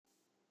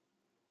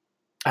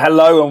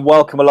Hello and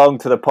welcome along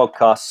to the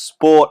podcast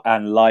Sport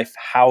and Life.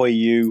 How are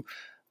you?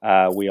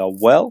 We are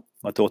well.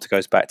 My daughter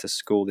goes back to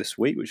school this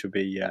week, which will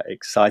be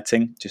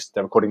exciting. Just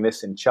recording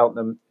this in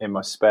Cheltenham in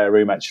my spare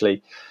room,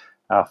 actually,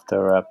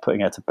 after putting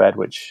her to bed,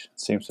 which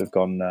seems to have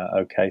gone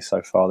okay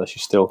so far, though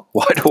she's still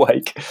wide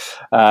awake.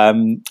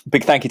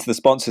 Big thank you to the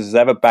sponsors as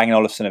ever, Bang &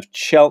 Olufsen of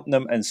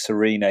Cheltenham and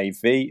Serene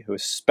AV, who are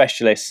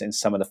specialists in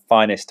some of the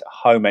finest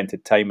home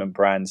entertainment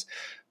brands,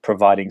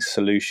 providing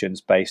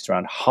solutions based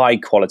around high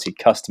quality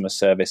customer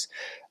service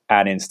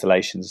and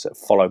installations.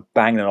 Follow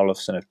Bang &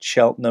 Olufsen of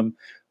Cheltenham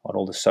on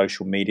all the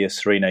social media.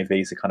 Serene AV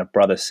is a kind of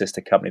brother sister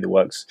company that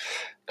works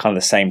kind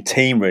of the same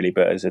team really,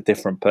 but as a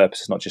different purpose.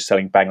 It's not just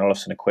selling Bang &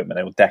 Olufsen equipment.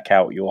 They will deck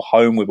out your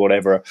home with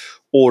whatever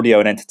audio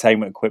and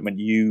entertainment equipment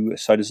you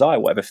so desire,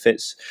 whatever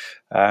fits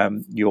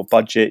your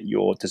budget,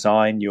 your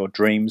design, your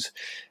dreams.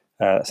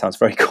 That sounds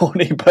very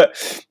corny,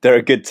 but they're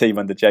a good team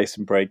under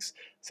Jason Briggs.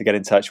 So get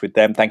in touch with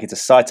them. Thank you to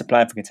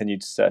Cytoplan for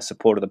continued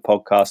support of the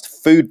podcast.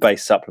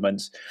 Food-based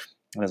supplements.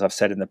 And as I've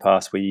said in the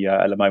past, we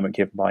at the moment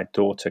give my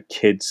daughter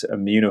kids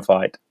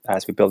Immunovite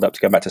as we build up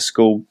to go back to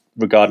school,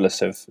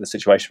 regardless of the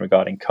situation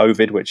regarding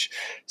COVID, which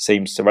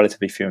seems to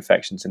relatively few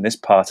infections in this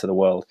part of the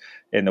world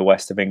in the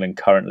west of England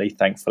currently,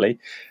 thankfully.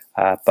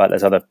 But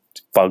there's other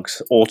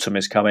bugs. Autumn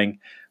is coming.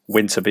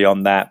 Winter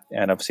beyond that,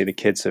 and obviously the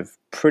kids have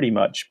pretty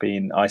much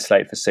been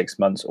isolated for 6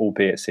 months,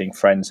 albeit seeing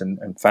friends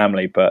and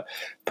family, but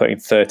putting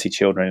 30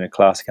 children in a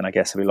class can, I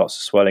guess, there'll be lots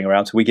of swirling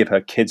around. So we give her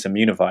kids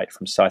Immunovite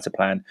from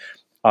Cytoplan,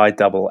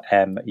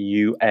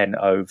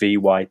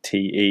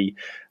 IMMUNOVYTE,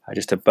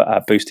 just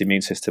to boost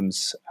immune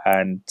systems,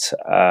 and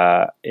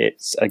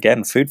it's,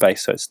 again,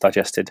 food-based, so it's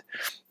digested.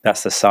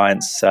 That's the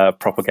science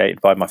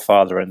propagated by my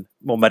father and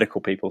more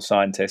medical people,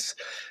 scientists.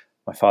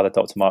 My father,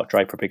 Dr. Mark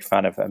Draper, a big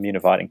fan of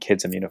Immunovite and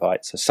kids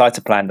Immunovite. So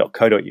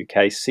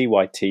cytoplan.co.uk,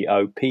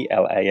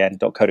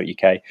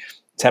 cytoplan.co.uk.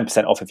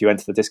 10% off if you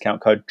enter the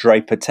discount code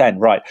Draper10.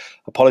 Right.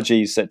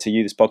 Apologies to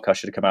you. This podcast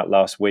should have come out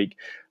last week.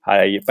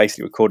 I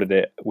basically recorded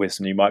it with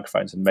some new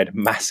microphones and made a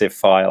massive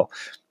file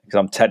because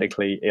I'm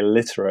technically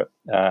illiterate.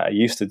 I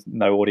used to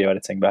know audio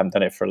editing, but I haven't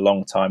done it for a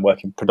long time,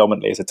 working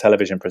predominantly as a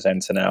television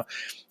presenter now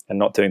and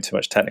not doing too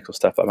much technical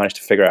stuff. But I managed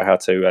to figure out how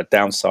to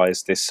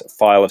downsize this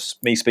file of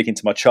me speaking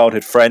to my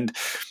childhood friend,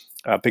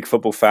 a big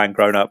football fan,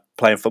 grown up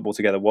playing football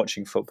together,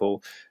 watching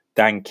football,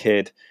 Dan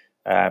Kidd.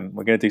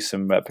 We're going to do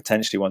some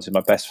potentially ones with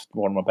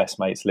one of my best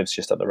mates lives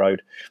just up the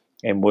road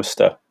in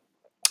Worcester.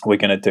 We're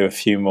going to do a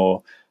few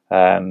more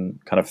kind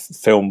of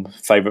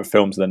favourite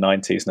films of the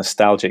 90s,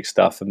 nostalgic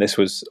stuff. And this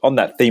was on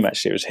that theme,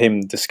 actually. It was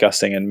him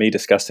discussing and me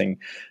discussing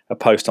a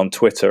post on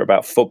Twitter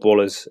about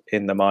footballers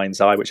in the mind's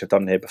eye, which I've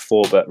done here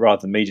before, but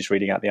rather than me just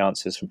reading out the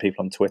answers from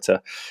people on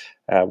Twitter,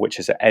 which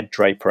is at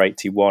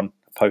EdDraper81,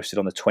 posted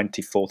on the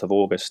 24th of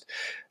August.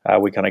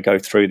 We kind of go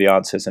through the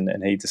answers and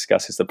he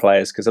discusses the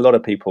players, because a lot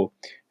of people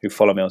who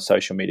follow me on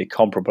social media,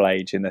 comparable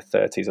age in their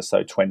 30s or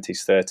so,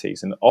 20s,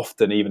 30s, and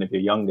often even if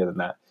you're younger than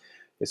that,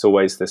 it's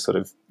always the sort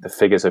of the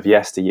figures of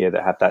yesteryear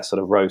that have that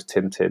sort of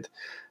rose-tinted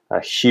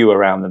hue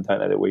around them, don't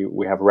they, that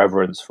we have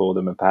reverence for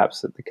them, and perhaps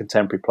that the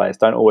contemporary players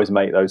don't always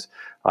make those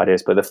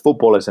ideas. But the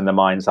footballers in the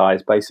mind's eye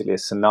is basically a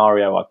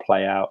scenario I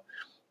play out,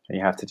 and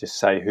you have to just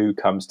say who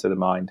comes to the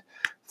mind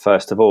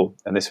first of all.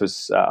 And this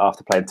was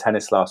after playing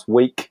tennis last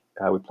week.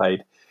 We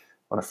played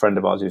on a friend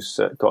of ours who's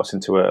got us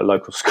into a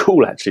local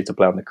school, actually, to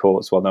play on the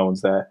courts while no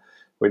one's there,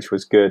 which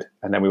was good.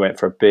 And then we went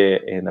for a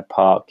beer in a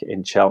park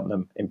in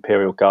Cheltenham,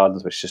 Imperial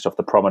Gardens, which is just off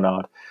the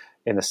promenade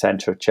in the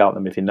centre of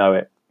Cheltenham, if you know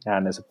it.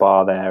 And there's a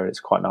bar there. It's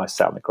quite nice,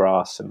 sat on the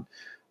grass and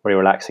very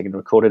relaxing, and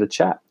recorded a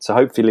chat. So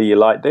hopefully you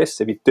like this.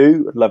 If you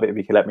do, I'd love it if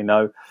you could let me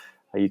know.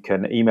 You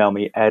can email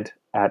me,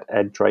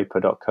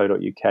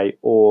 ed@eddraper.co.uk,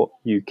 or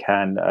you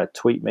can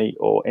tweet me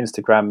or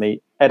Instagram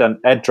me,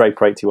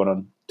 eddraper81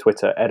 on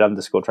Twitter,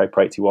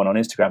 ed_Draper81 on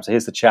Instagram. So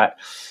here's the chat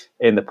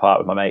in the park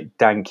with my mate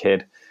Dan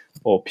Kidd,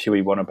 or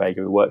Pewee Wanabega,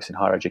 who works in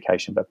higher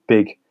education, but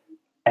big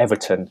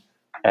Everton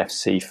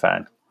FC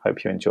fan.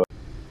 Hope you enjoy.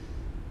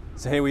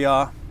 So here we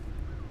are,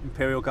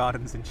 Imperial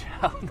Gardens in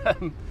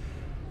Cheltenham,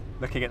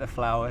 looking at the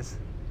flowers.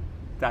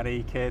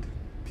 Danny Kidd,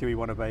 Pewee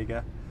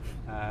Wanabega,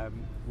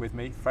 with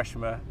me, fresh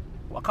from I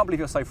can't believe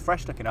you're so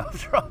fresh looking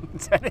after a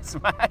tennis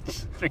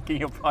match, drinking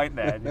your pint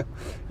there, and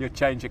you'll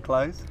change your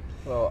clothes.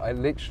 Well, I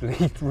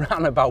literally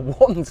ran about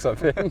once, I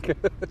think.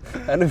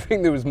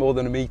 Anything that was more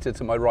than a metre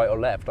to my right or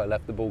left, I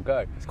let the ball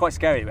go. It's quite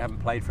scary. We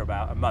haven't played for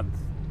about a month,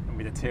 and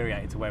we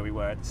deteriorated to where we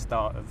were at the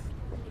start of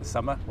the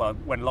summer. Well,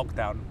 when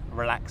lockdown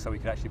relaxed, so we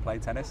could actually play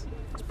tennis.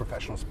 It's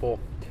professional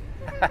sport.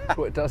 That's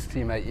what it does to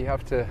you, mate. You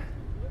have to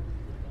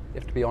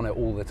be on it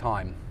all the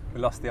time. We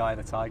lost the eye of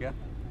the tiger.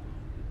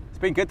 It's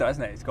been good though,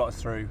 hasn't it? It's got us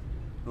through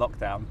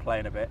lockdown,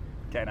 playing a bit,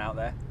 getting out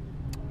there.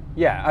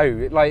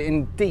 Yeah, like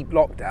in deep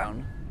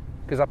lockdown,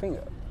 because I think,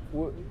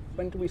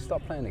 when did we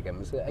start playing again?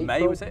 Was it April?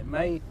 May, was it?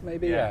 May?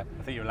 Maybe, yeah.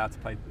 I think you were allowed to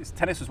play.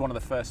 Tennis was one of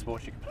the first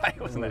sports you could play,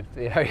 wasn't it?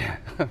 Yeah.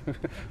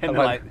 In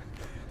the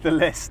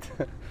list.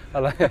 It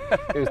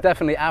was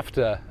definitely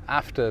after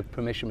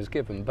permission was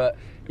given, but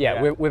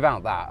yeah.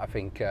 Without that, I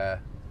think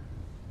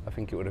I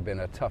think it would have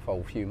been a tough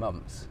old few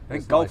months. I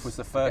think golf was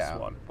the first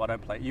one. But I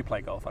don't play. You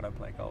play golf. I don't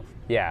play golf.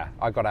 Yeah,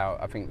 I got out,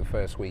 I think, the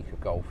first week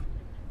of golf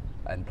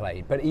and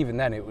played. But even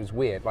then, it was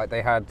weird. Like,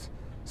 they had,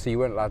 so you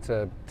weren't allowed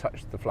to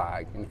touch the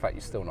flag. In fact,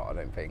 you're still not, I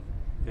don't think.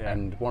 Yeah.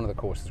 And one of the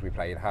courses we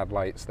played had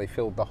lights. They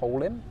filled the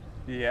hole in.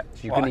 Yeah.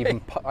 So you couldn't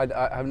even,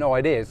 I have no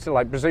idea. It's still,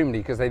 like, presumably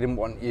because they didn't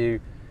want you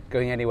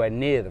going anywhere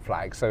near the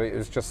flag. So it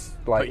was just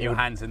like... Put your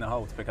hands in the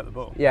hole to pick up the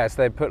ball. Yeah,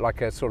 so they put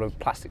like a sort of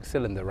plastic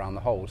cylinder around the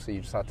hole, so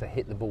you just had to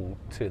hit the ball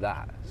to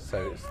that.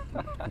 So it's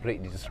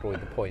completely destroyed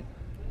the point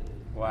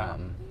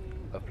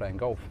of playing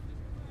golf.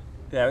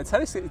 Yeah,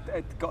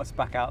 it got us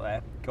back out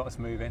there, got us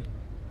moving.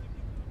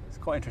 It's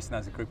quite interesting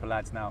as a group of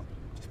lads now,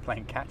 just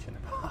playing catch in the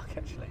park,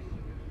 actually.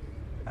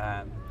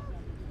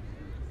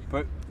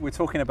 But we're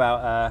talking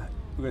about,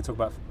 we're going to talk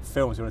about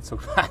films, we're going to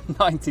talk about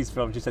 90s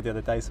films. You said the other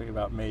day something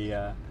about me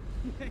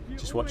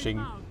just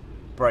watching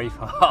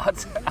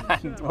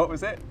Braveheart and what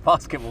was it?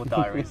 Basketball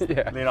Diaries.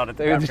 Yeah. Leonardo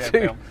DiCaprio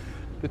film.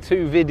 The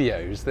two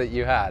videos that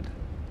you had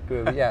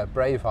were,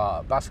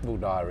 Braveheart, Basketball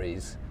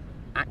Diaries,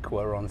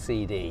 Aqua on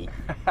CD,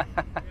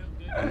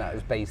 and that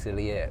was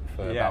basically it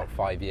for about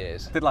 5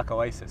 years. I did like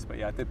Oasis,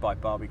 but I did buy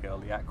Barbie Girl,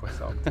 the Aqua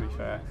song, to be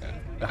fair,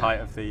 the height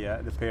of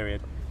the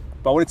period.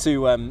 But I wanted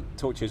to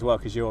talk to you as well,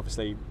 because you're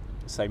obviously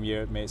the same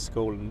year at me at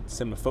school and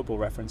similar football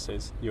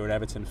references. You're an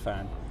Everton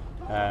fan.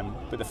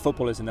 But the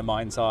footballers in the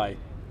mind's eye,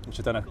 which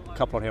I've done a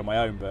couple on here on my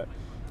own, but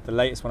the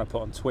latest one I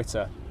put on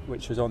Twitter,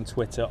 which was on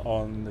Twitter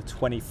on the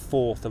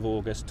 24th of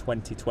August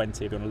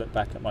 2020, if you want to look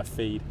back at my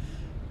feed,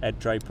 Ed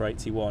Draper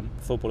 81,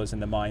 footballers in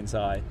the mind's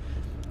eye.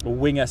 A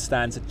winger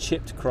stands a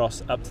chipped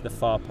cross up to the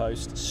far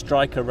post,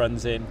 striker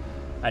runs in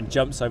and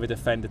jumps over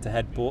defender to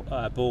head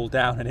ball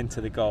down and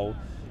into the goal.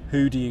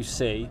 Who do you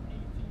see?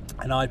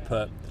 And I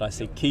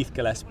see Keith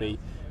Gillespie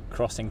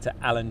crossing to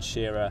Alan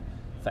Shearer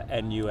for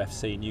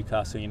NUFC,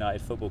 Newcastle United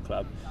Football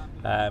Club.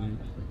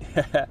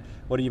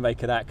 What do you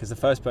make of that? Because the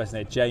first person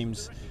there,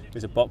 James,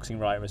 who's a boxing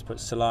writer, has put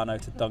Solano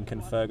to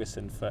Duncan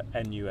Ferguson for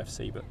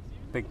NUFC, but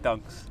Big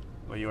Dunks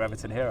were your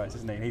Everton heroes,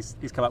 isn't he?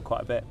 He's come up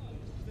quite a bit.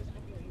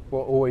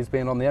 Well, always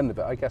being on the end of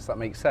it, I guess that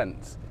makes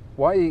sense.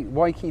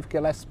 Why Keith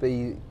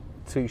Gillespie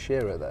to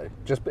Shearer though?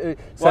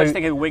 I was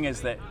thinking of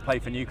wingers that play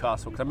for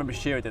Newcastle, because I remember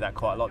Shearer did that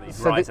quite a lot. He'd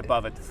rise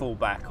above a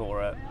full-back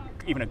or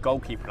even a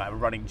goalkeeper, like a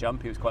running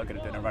jump. He was quite good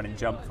at doing a running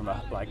jump from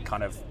a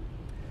kind of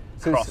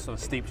cross or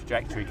steep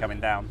trajectory coming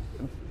down.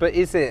 But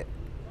is it?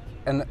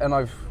 And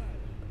I've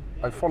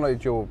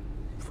followed your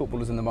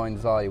footballers in the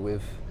mind's eye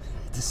with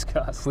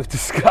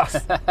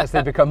disgust as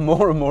they become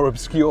more and more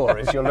obscure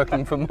as you're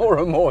looking for more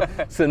and more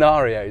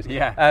scenarios.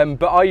 Yeah.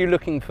 But are you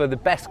looking for the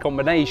best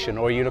combination,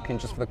 or are you looking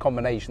just for the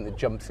combination that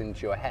jumps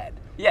into your head?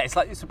 Yeah, it's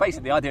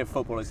basically the idea of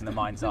footballers in the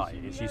mind's eye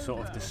is you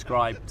sort of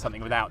describe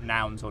something without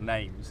nouns or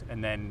names,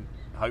 and then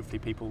hopefully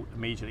people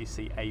immediately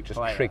see a just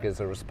player.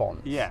 Triggers a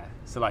response. Yeah.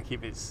 So like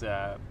if it's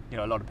a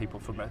lot of people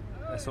from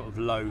a sort of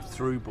low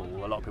through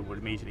ball, a lot of people would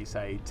immediately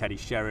say Teddy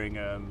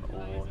Sheringham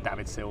or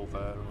David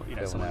Silva,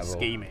 or someone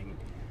scheming.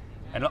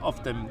 And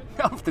often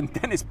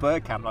Dennis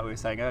Bergkamp, like we were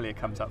saying earlier,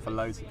 comes up for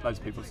loads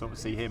of people sort of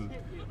see him.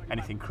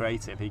 Anything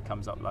creative, he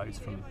comes up loads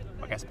from,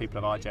 I guess, people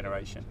of our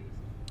generation.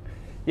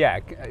 Yeah.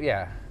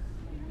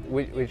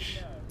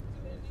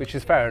 Which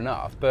is fair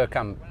enough.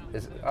 Bergkamp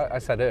is, I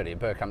said earlier,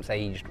 Bergkamp's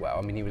aged well.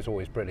 I mean, he was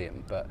always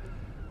brilliant, but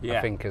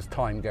I think as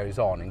time goes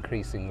on,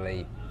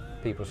 increasingly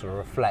people sort of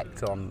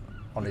reflect on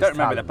his don't remember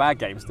talent. the bad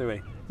games, do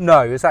we?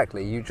 No,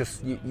 exactly. You're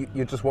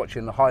just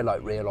watching the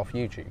highlight reel off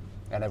YouTube,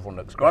 and everyone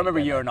looks great. Well, I remember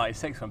Euro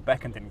 '96 when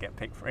Beckham didn't get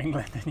picked for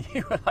England, and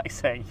you were like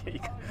saying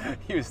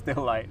you were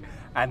still like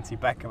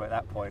anti-Beckham at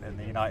that point, and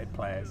the United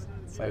players,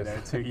 so they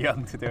were too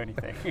young to do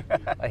anything.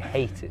 I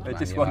hated. They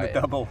just won the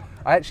double.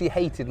 I actually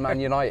hated Man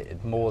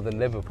United more than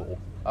Liverpool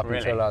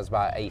until I was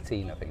about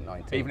 18, I think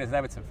 19. Even as an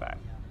Everton fan.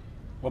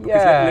 Well,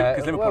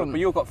 because Liverpool, but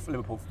you've got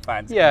Liverpool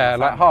fans. Yeah,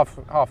 like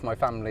half my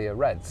family are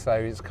Reds, so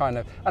it's kind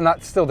of, and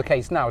that's still the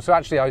case now. So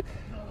actually,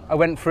 I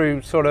went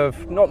through sort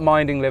of not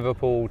minding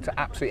Liverpool to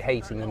absolutely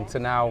hating them to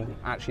now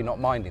actually not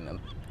minding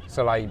them.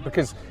 So like,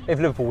 because if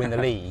Liverpool win the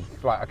league,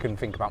 like I can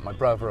think about my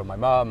brother or my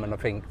mum, and I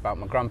think about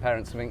my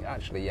grandparents, and think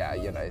actually,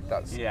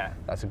 that's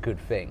a good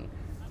thing.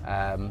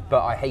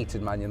 But I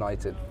hated Man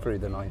United through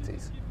the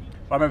 90s. Well,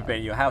 I remember being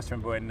at your house.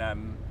 Remember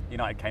when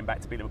United came back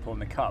to beat Liverpool in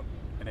the cup,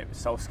 and it was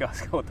Solskjaer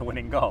scored the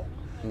winning goal.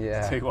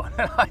 Yeah. 2-1.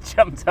 And I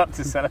jumped up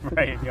to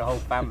celebrate, and your whole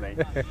family,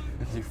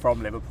 you're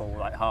from Liverpool,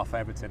 like half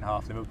Everton,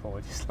 half Liverpool,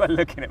 just like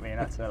looking at me in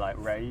utter like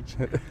rage.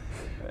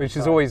 Which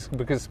is always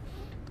because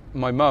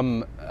my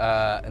mum,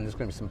 and there's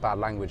going to be some bad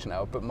language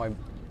now, but my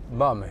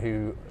mum,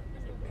 who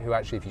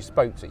actually, if you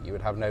spoke to, you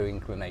would have no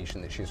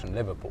inclination that she's from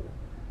Liverpool.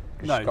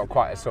 No, she's got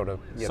quite a sort of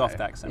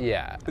soft accent.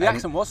 Yeah, but the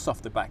accent was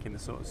softer back in the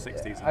sort of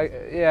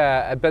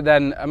 60s. But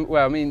then,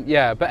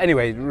 but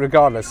anyway,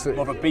 regardless,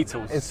 more of a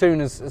Beatles. As soon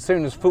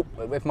as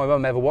football, if my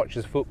mum ever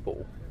watches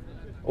football,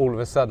 all of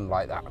a sudden,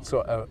 like that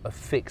sort of a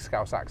thick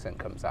Scouse accent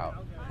comes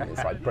out, and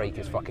it's like break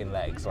his fucking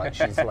legs. Like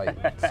she's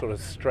like sort of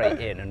straight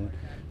in and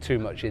too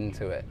much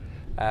into it.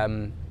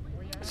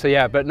 So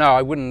yeah, but no,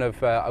 I wouldn't have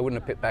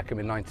picked Beckham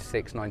in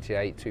 96,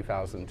 98,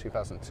 2000,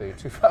 2002,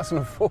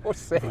 2004,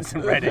 6. He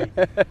wasn't ready.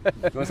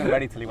 He wasn't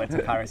ready till he went to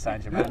Paris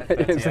Saint-Germain at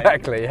 38.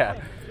 Exactly,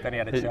 yeah. Then he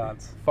had a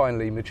chance.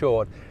 Finally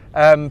matured.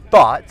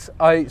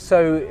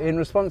 So in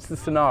response to the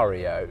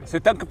scenario... So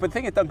Duncan, but the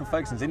thing is, Duncan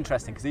Ferguson's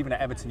interesting because even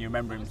at Everton you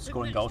remember him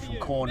scoring goals from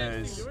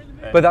corners.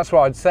 But that's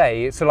what I'd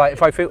say. So like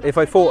if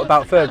I thought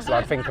about Ferguson,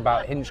 I'd think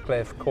about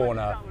Hinchcliffe,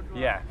 corner,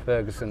 yeah,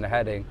 Ferguson, the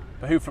heading.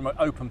 But who from an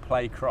open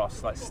play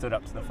cross like stood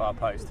up to the far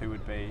post? Who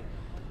would be?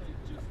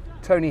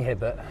 Tony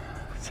Hibbert.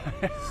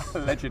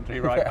 Legendary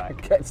right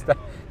back.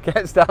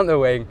 Gets down the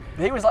wing.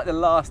 He was like the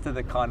last of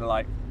the kind of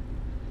like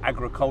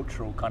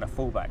agricultural kind of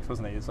fullbacks,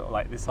 wasn't he? Sort of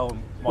like this whole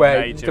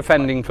modern age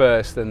defending of, like,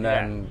 first and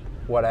then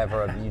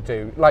whatever you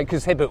do. Like,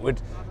 because Hibbert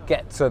would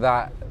get to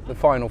the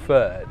final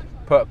third,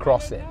 put a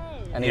cross in,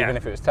 and even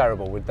if it was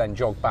terrible, would then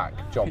jog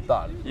back, job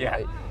done. Yeah.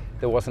 Right?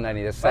 There wasn't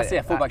any to say. That's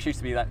it. Fullbacks used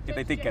to be that if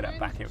they did get up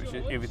back, if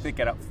they did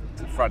get up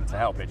to the front to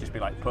help, it'd just be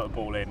like put a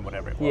ball in,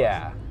 whatever it was.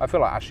 Yeah, I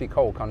feel like Ashley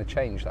Cole kind of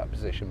changed that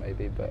position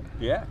maybe, but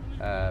yeah,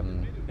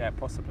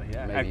 possibly,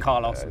 yeah. Maybe, and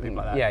Carlos and people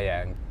like that.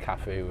 Yeah, and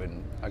Cafu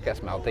and I guess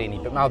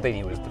Maldini, but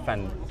Maldini was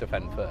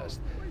defend first.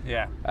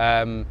 Yeah.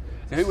 So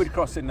who would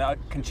cross in?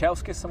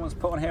 Kanchelskis, someone's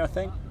put on here, I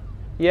think.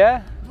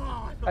 Yeah,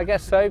 I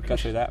guess so. Go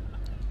through that.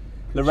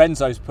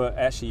 Lorenzo's put,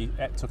 actually,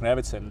 talking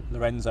Everton,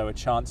 Lorenzo, a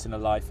chance in a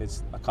life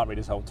is, I can't read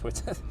his whole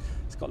Twitter,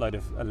 it's got a load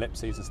of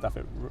ellipses and stuff,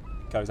 it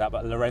goes out,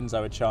 but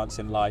Lorenzo, a chance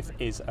in life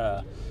is,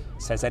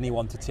 says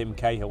anyone to Tim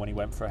Cahill when he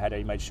went for a header,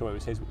 he made sure it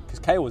was his, because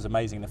Cahill was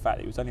amazing in the fact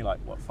that he was only like,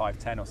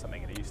 5'10" or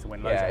something, and he used to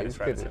win loads of headers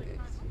for Everton.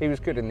 He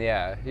was good in the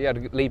air, he had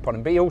a leap on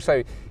him, but he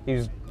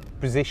was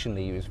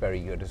positionally, he was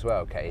very good as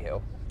well,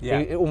 Cahill.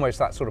 Yeah. Almost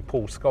that sort of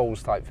Paul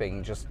Scholes type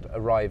thing, just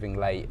arriving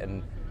late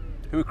and...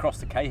 Who would cross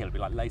to Cahill? It'd be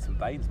like Leighton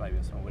Baines maybe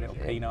or something, would it? Or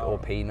Pienaar? Or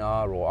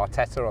Pienaar, or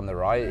Arteta on the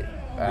right,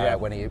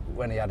 when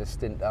he had a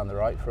stint down the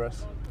right for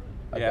us.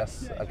 I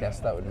guess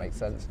that would make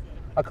sense.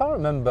 I can't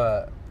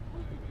remember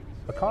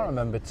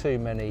too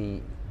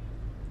many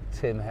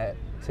Tim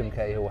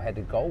Cahill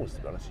headed goals,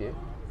 to be honest with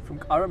you.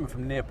 I remember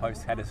from near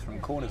post headers from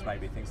corners,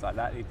 maybe, things like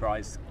that. He'd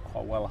rise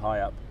quite well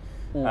high up.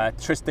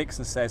 Tris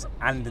Dixon says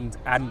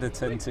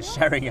Anderton to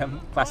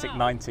Sheringham, classic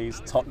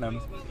 90s, Tottenham.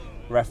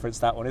 Reference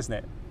that one, isn't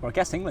it? Or I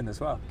guess England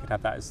as well.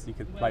 You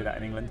could play that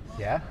in England.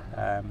 Yeah.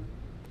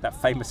 That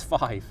famous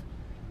 5.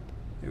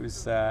 It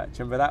was. Do you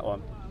remember that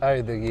one?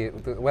 Oh,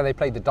 where they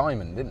played the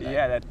diamond, didn't they?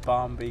 Yeah, they had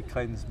Barmby,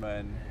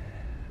 Klinsmann,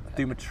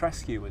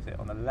 Dumitrescu was it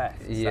on the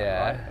left? Is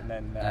that right? And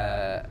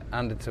then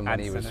Anderton when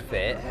he was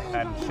fit,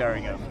 and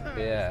Sheringham.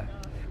 Yeah.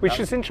 Which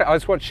was interesting. I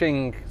was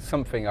watching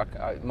something.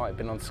 I might have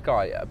been on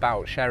Sky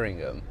about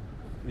Sheringham.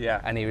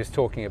 Yeah. And he was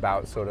talking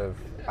about sort of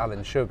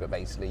Alan Sugar,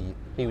 basically.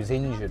 He was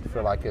injured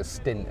for like a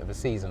stint of a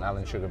season.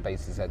 Alan Sugar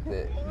basically said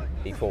that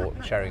he thought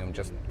Sheringham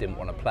just didn't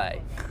want to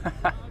play.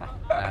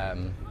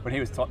 When he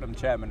was Tottenham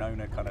chairman,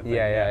 owner kind of thing.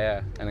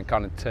 Yeah. And it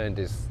kind of turned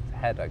his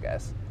head, I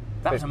guess.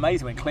 That was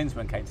amazing when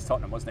Klinsmann came to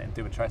Tottenham, wasn't it?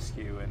 And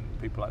Dumitrescu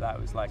and people like that.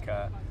 It was like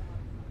a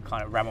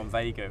kind of Ramon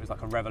Vega. It was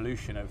like a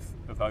revolution of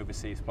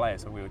overseas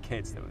players when we were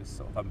kids that was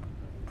sort of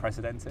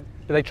unprecedented.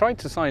 But they tried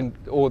to sign,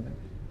 or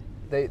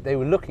they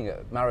were looking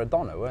at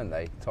Maradona, weren't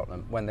they,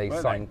 Tottenham, when they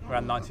signed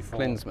around 94.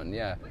 Klinsmann,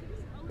 yeah.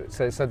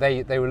 So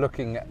they were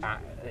looking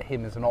at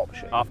him as an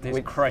option. After his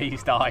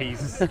crazed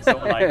eyes, sort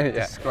of like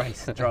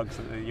disgraced drugs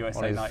at the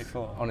USA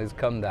 94. On his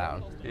come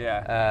down.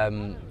 Yeah.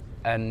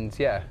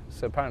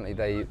 So apparently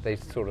they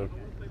sort of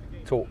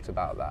talked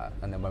about that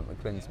and then went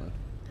with Klinsmann.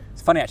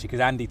 It's funny actually because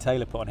Andy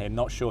Taylor put on here,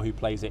 not sure who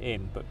plays it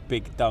in, but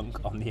big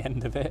dunk on the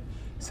end of it.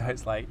 So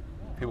it's like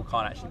people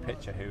can't actually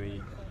picture who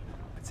he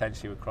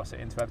potentially would cross it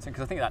into Everton,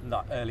 because I think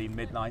that early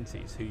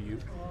mid-90s you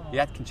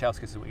had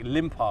Kanchelskis,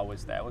 Limpar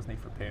was there, wasn't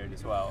he, for a period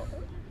as well?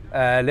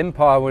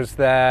 Limpar was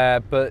there,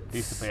 but he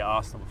used to play at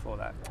Arsenal before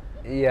that.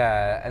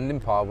 Yeah, and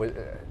Limpar was,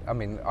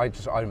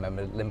 I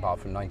remember Limpar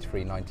from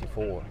 93,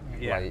 94,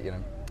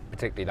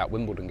 particularly that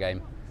Wimbledon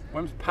game.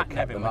 When was Pat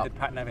Nevin? When did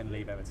Pat Nevin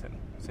leave Everton?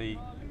 Was he too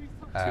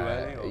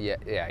early? Or?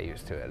 Yeah, he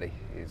was too early.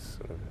 He was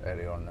sort of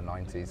earlier on in the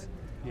 90s.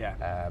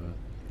 Yeah.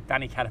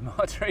 Danny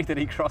Cadamarteri, did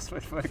he cross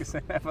with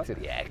Ferguson ever? To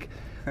the egg.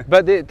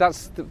 But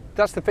that's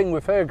the thing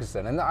with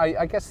Ferguson, and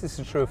I guess this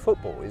is true of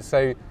football,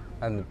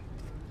 and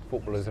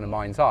footballers in a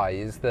mind's eye,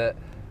 is that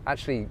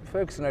actually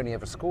Ferguson only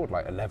ever scored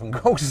like 11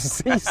 goals a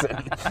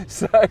season.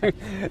 So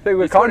they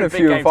were kind of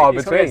few and far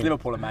between. He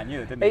Liverpool and Man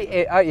U, didn't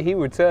he? He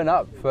would turn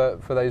up for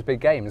those big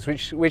games,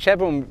 which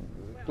everyone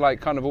like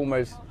kind of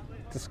almost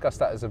discussed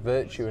that as a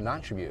virtue and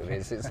attribute of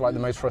his. It's like the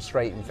most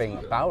frustrating thing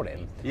about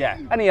him. Yeah.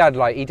 And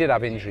he did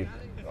have injury.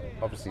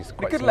 Obviously,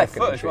 quite good left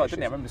foot as well,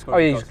 didn't he? I remember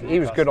scoring. He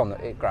was good on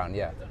the ground.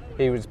 Yeah,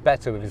 he was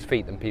better with his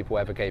feet than people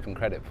ever gave him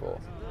credit for.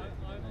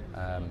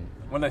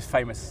 One of those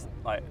famous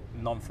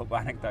non-football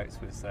anecdotes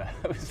was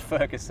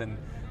Ferguson,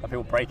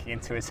 people breaking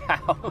into his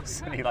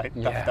house, and he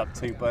duffed up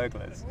 2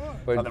 burglars.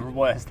 Like the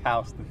worst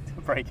house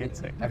to break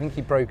into. I think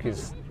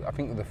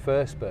the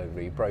first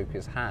burglary, he broke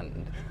his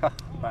hand. Oh,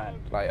 man.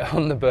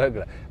 On the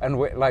burglar, and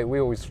we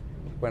always,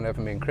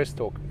 whenever me and Chris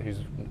talk, who's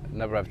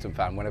another Everton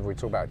fan, whenever we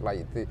talk about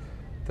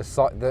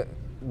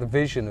the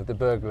vision of the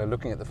burglar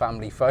looking at the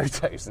family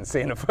photos and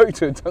seeing a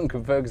photo of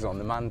Duncan Ferguson on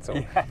the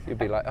mantle, you'd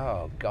be like,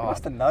 oh God, You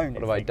must have known.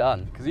 what have I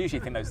done? Because you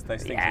usually think those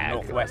things Yeah, in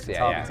Northwest are yeah,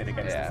 targeted yeah,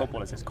 against yeah. the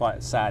footballers. It's quite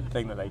a sad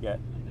thing that they get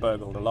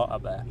burgled a lot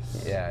up there.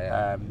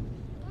 Yeah.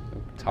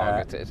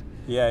 Targeted.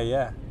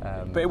 Yeah.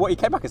 But he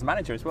came back as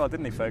manager as well,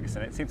 didn't he,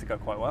 Ferguson? It seemed to go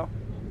quite well.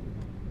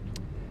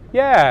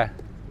 Yeah,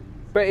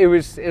 but it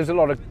was a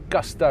lot of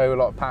gusto, a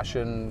lot of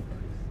passion.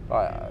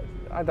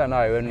 I don't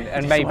know, and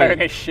Just maybe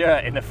wearing a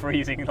shirt in the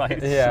freezing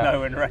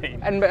snow and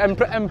rain.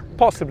 and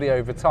possibly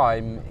over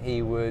time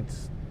he would,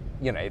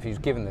 if he was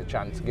given the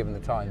chance, given the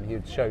time, he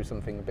would show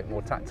something a bit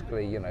more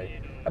tactically,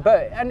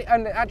 But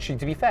and actually,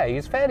 to be fair, he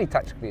was fairly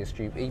tactically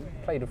astute. He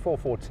played a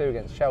 4-4-2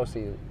 against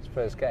Chelsea his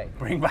first game.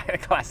 Bring back the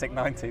classic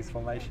 90s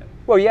formation.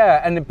 Well,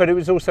 yeah, but it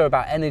was also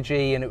about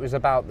energy, and it was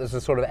about there's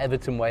a sort of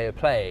Everton way of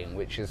playing,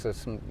 which is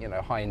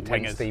high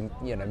intensity,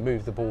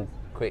 move the ball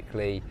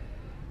quickly,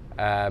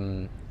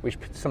 which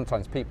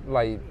sometimes people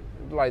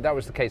like that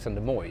was the case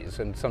under Moyes,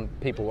 and some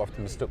people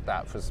often mistook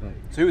that for some.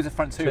 So who was the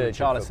front two? turgid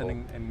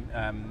Charlison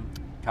and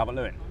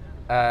Calvert-Lewin.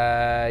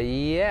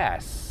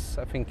 Yes,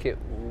 I think he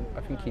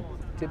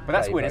did. But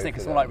that's play weird, isn't it? both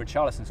Because of like them.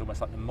 Richarlison's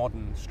almost like the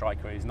modern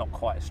striker. He's not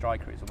quite a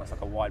striker. He's almost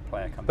like a wide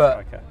player come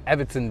But striker.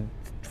 Everton,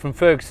 from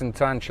Ferguson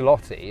to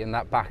Ancelotti, in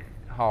that back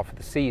half of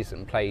the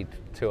season, played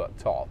two up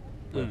top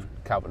with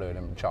Calvert-Lewin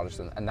and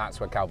Richarlison, and that's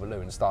where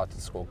Calvert-Lewin started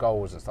to score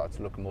goals and started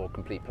to look a more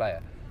complete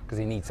player because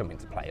he needs something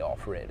to play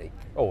off, really.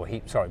 Or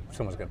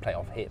someone's going to play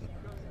off him.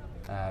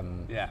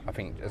 I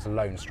think as a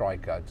lone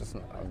striker,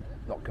 I'm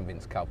not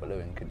convinced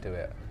Calvert-Lewin could do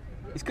it.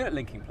 He's good at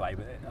linking play,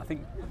 but I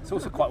think it's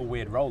also quite a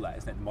weird role, that,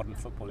 isn't it? In modern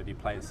football, if you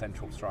play a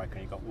central striker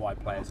and you've got wide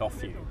players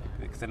off you,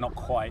 because they're not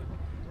quite.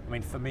 I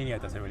mean,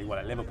 Firmino does it really well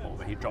at Liverpool,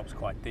 but he drops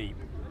quite deep.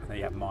 And then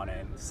you have Mane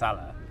and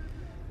Salah,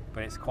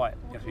 but it's quite.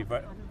 You have to be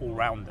very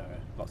all-rounder,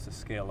 lots of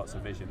skill, lots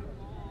of vision,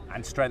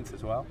 and strength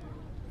as well.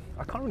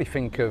 I can't really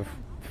think of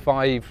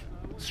 5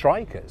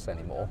 strikers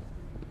anymore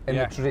in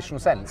the traditional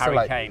sense. Harry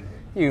so Kane.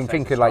 You can says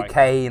think a of like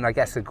striker. Kane, I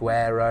guess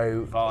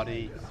Aguero,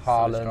 Vardy,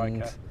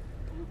 Haaland.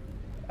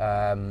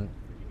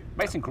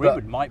 Mason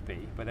Greenwood might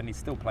be, but then he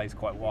still plays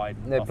quite wide.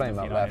 They're often playing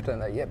for out United. left,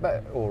 aren't they? Yeah,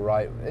 but all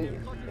right.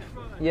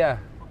 Yeah.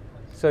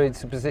 So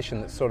it's a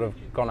position that's sort of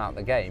gone out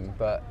the game,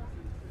 but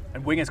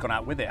And winger's gone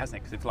out with it, hasn't it?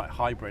 Because it's like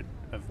hybrid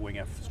of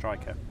winger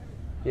striker.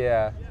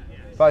 yeah.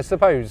 But I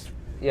suppose,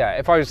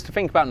 if I was to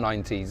think about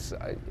 90s,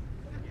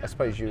 I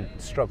suppose you'd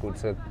struggle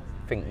to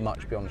think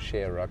much beyond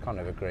Shearer. I kind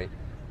of agree.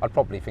 I'd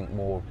probably think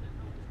more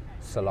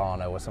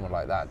Solano or someone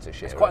like that to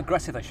Shearer. It's quite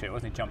aggressive, though, Shearer,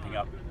 wasn't he? Jumping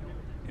up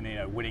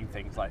and winning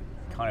things like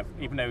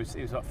even though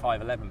he was like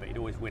 5'11", but he'd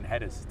always win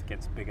headers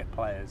against bigger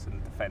players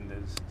and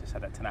defenders. Just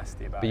had that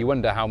tenacity about But him. you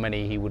wonder how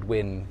many he would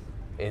win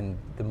in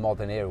the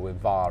modern era with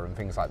VAR and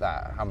things like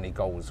that. How many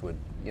goals would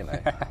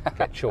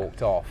get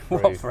chalked off?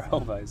 What for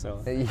elbows?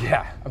 Or...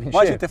 Yeah, I mean,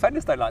 Why sure. do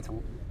defenders don't like to?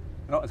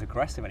 They're not as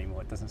aggressive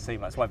anymore. It doesn't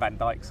seem like. That's why Van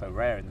Dijk's so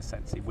rare in the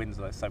sense he wins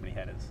so many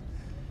headers.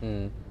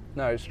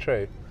 No, it's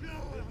true.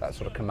 That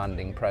sort of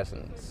commanding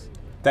presence.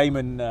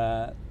 Damon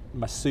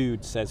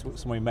Masood says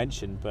someone we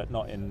mentioned, but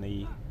not in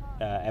the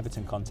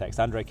Everton context.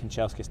 Andrei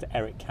Kanchelskis to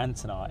Eric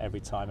Cantona every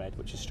time, Ed,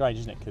 which is strange,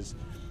 isn't it? Because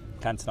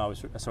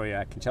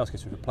Kanchelskis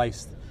was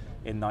replaced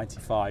in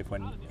 '95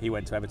 when he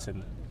went to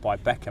Everton by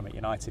Beckham at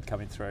United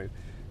coming through.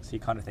 So you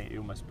kind of think you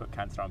almost put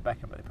Cantona on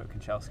Beckham, but they put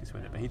Kanchelskis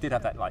with it. But he did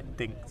have that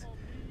dinked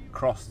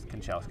cross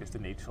Kanchelskis,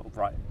 didn't he? Sort of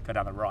go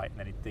down the right, and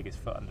then he'd dig his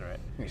foot under it.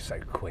 He was so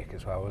quick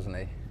as well, wasn't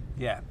he?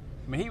 Yeah,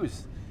 I mean he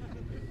was.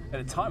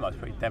 At the time, I was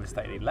pretty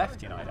devastated he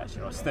left United.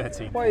 Actually, I was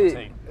 13,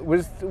 14.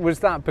 Was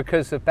that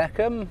because of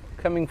Beckham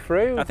coming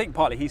through? I think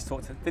partly he's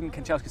talked. Didn't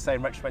Kanchelskis say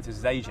in retrospect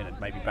his agent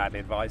had maybe badly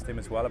advised him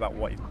as well about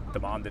what he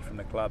demanded from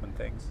the club and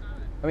things?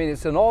 I mean,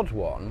 it's an odd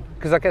one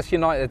because I guess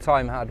United at the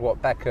time had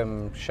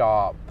Beckham,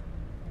 Sharp,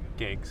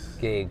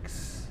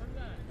 Giggs.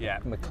 Yeah.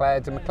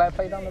 McClare. Did McClare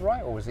play down the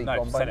right, or was he No,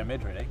 gone by? centre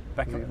mid really.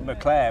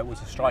 McClare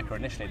was a striker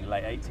initially in the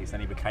late 80s,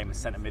 then he became a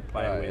centre mid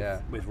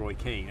player with Roy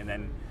Keane, and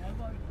then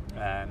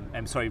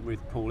with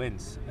Paul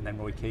Ince, and then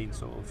Roy Keane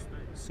sort of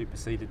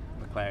superseded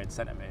McClare in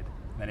centre mid.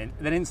 And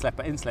then Ince left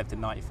in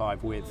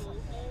 '95 with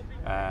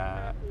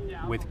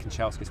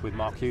Kanchelskis, with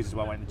Mark Hughes as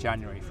well. Went in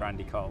January for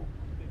Andy Cole,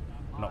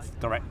 not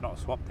a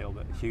swap deal,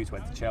 but Hughes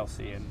went to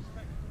Chelsea and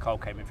Cole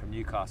came in from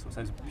Newcastle.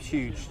 So it was a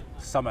huge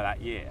summer that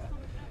year.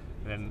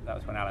 And then that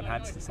was when Alan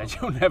Hansen said,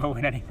 "You'll never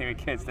win anything with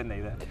kids," didn't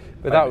he?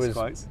 But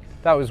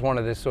that was one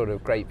of the sort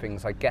of great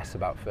things, I guess,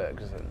 about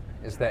Ferguson,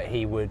 is that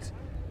he would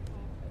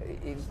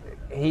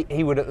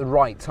at the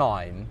right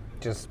time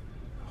just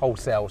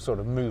wholesale sort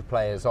of move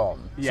players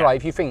on. Yeah. So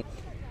if you think,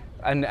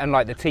 and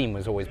the team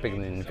was always bigger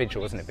than the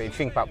individual, wasn't it? But if you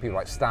think about people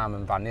like Stam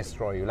and Van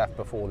Nistelrooy who left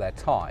before their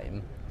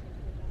time,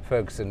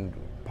 Ferguson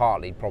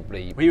partly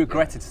probably... Well, he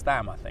regretted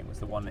Stam, I think, was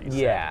the one that he said.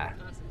 Yeah,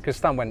 because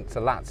Stam went to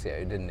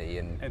Lazio, didn't he?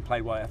 And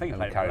played well. I think he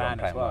played carried Milan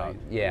on as well.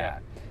 Yeah.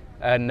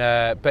 And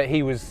but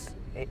he was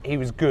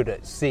good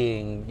at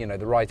seeing,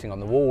 the writing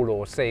on the wall,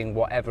 or seeing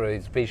whatever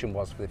his vision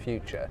was for the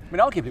future. I mean,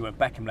 arguably when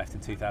Beckham left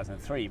in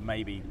 2003,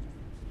 maybe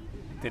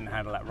didn't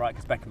handle that right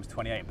because Beckham was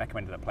 28 and Beckham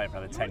ended up playing for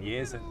another 10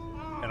 years.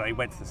 And he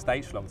went to the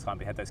States for a long time,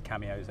 but he had those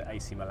cameos at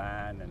AC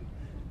Milan and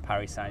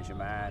Paris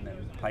Saint-Germain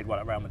and played well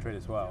at Real Madrid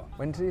as well.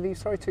 When did he leave?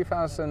 Sorry,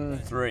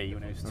 2003,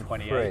 when he was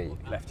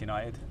 28, left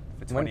United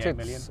for 28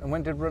 million. And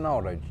when did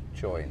Ronaldo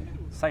join?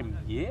 Same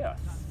year,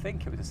 I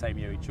think it was the same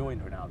year he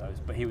joined Ronaldo's,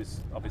 but he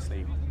was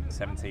obviously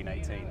 17,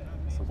 18,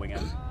 as a winger.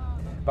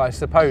 But I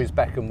suppose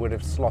Beckham would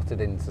have slotted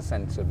into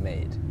centre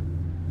mid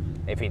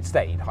if he'd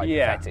stayed,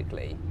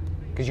 hypothetically.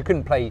 Because you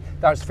couldn't play,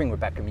 that was the thing with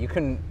Beckham, you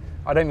couldn't,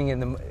 I don't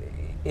think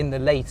in the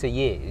later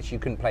years, you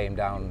couldn't play him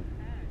down.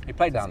 He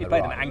played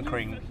an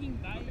anchoring,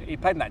 he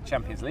played in that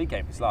Champions League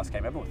game, his last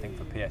game ever, I think,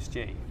 for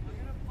PSG.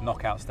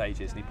 Knockout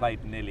stages, and he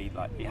played nearly,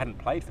 he hadn't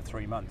played for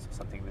 3 months or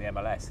something with the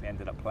MLS, and he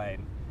ended up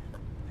playing,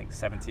 I think,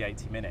 70,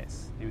 80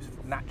 minutes. He was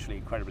naturally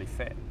incredibly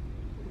fit.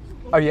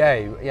 Oh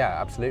yeah,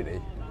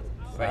 absolutely.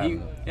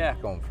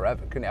 But gone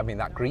forever, couldn't he? I mean,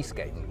 that Greece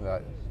game.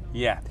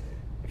 Yeah.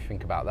 If you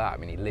think about that, I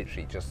mean, he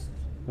literally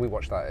we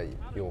watched that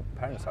at your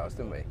parents' house,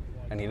 didn't we?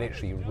 And he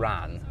literally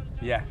ran.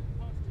 Yeah.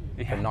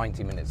 For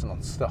 90 minutes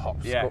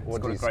non-stop. Yeah,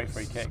 scored a great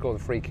free kick. Scored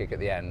the free kick at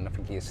the end. I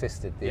think he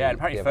assisted the. Yeah, and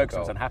apparently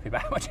Ferguson was goal. unhappy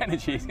about how much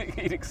energy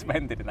he'd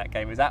expended in that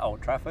game. It was at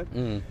Old Trafford.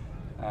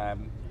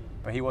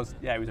 But he was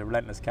a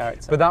relentless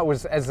character. But that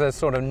was, as a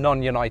sort of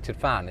non-United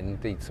fan,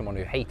 indeed someone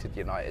who hated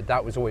United,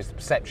 that was always the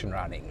perception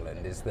around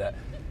England, is that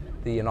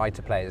the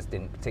United players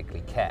didn't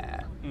particularly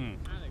care,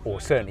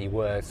 or certainly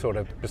were sort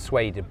of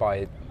persuaded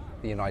by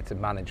the United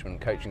management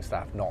and coaching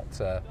staff not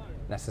to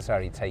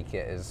necessarily take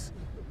it as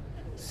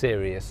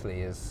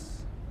seriously as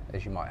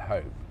you might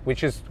hope,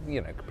 which is,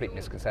 complete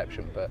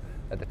misconception, but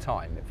at the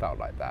time it felt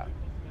like that.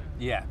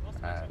 Yeah.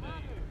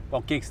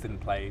 Well, Giggs didn't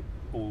play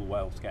all the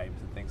Wales games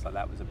and things like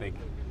that. Was a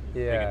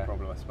bigger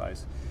problem, I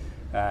suppose,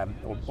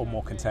 or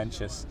more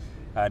contentious.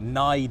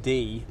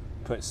 Naidi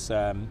puts,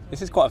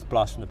 this is quite a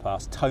blast from the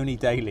past, Tony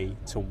Daly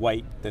to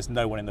wait. There's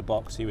no one in the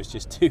box. He was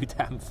just too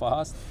damn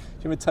fast. Do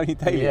you remember Tony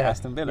Daly at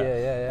Aston Villa?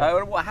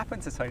 Yeah. What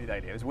happened to Tony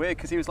Daly? It was weird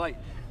because he was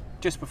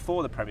just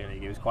before the Premier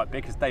League, he was quite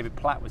big because David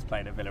Platt was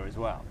playing at Villa as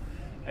well.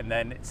 And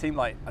then it seemed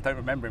like, I don't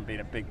remember him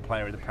being a big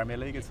player in the Premier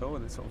League at all,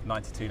 in the sort of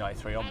 92,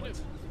 93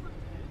 onwards.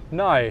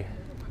 No.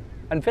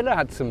 And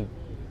Villa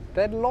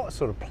they had a lot of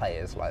sort of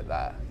players like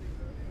that.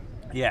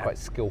 Yeah. Quite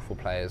skillful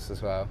players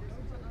as well.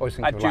 Always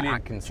think of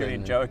Atkinson.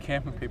 Julian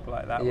Joachim and people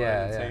like that were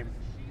in the team.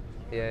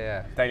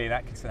 Yeah. Daly and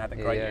Atkinson had a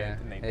great year,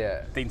 didn't he?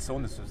 Yeah. Dean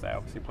Saunders was there,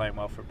 obviously playing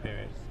well for a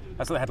period.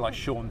 That's why they had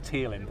Sean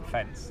Teal in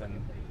defence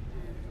and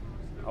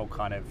a whole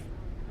kind of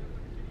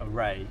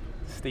array.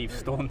 Steve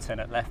Staunton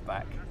at left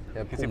back.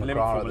 Yeah, Paul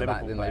McGrath at the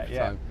back, didn't they, for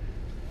time?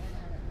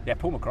 Yeah,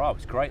 Paul McGrath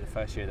was great the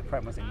first year of the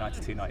Prem, wasn't he?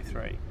 92,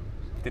 93.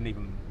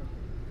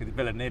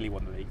 Villa nearly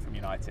won the league from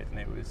United, and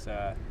it was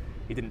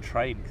he didn't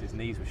train because his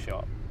knees were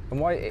shot. And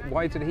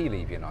why did he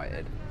leave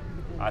United?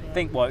 I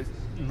think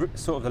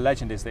sort of the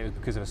legend is that it was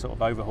because of a sort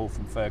of overhaul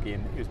from Fergie,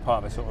 and it was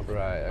part of a sort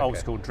of old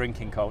school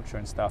drinking culture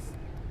and stuff.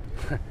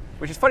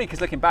 Which is funny because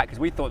looking back, because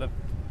we thought that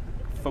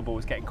football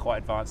was getting quite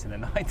advanced in the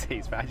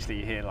 90s, but actually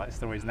you hear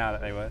stories now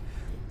that they were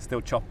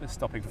still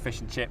stopping for fish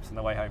and chips on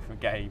the way home from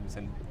games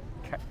and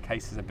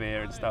cases of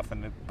beer and stuff,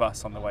 and the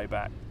bus on the way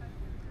back.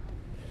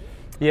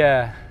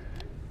 Yeah,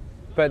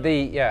 but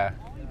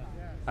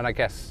and I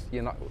guess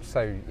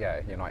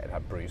United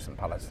had Bruce and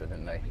Pallister,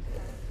 didn't they?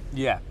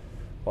 Yeah,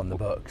 on the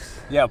books.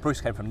 Yeah,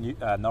 Bruce came from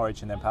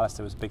Norwich, and then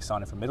Pallister was a big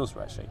signing from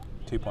Middlesbrough, actually,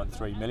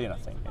 2.3 million, I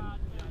think.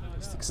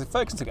 Because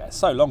Ferguson took it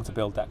so long to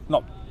build that,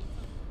 not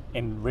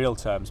in real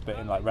terms, but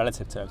in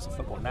relative terms of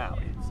football now.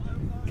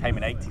 It came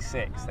in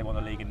 '86. They won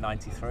the league in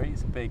 '93.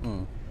 It's a big.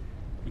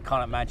 You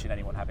can't imagine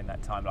anyone having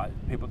that time.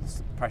 People,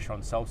 pressure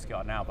on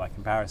Solskjaer now by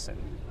comparison.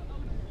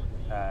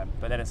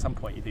 But then at some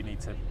point you do need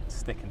to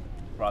stick and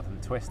rather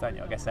than twist, don't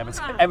you? I guess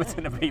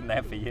Everton have been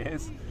there for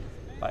years,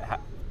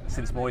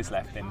 since Moyes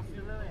left in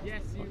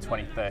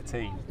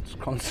 2013. It's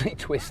constantly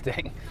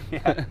twisting.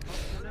 Yeah.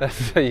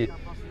 They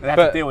have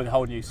to deal with a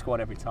whole new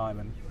squad every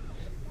time.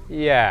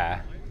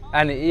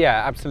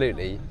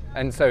 Absolutely.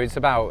 And so it's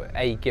about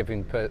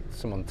giving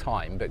someone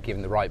time, but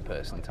giving the right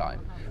person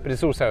time. But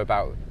it's also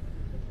about,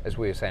 as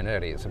we were saying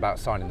earlier, it's about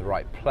signing the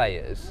right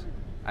players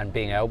and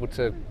being able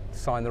to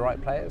sign the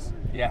right players.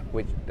 Yeah.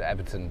 Which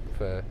Everton,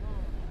 for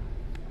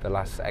the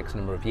last X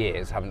number of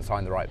years, haven't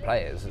signed the right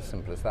players. As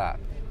simple as that.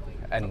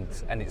 And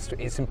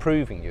it's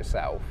improving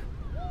yourself,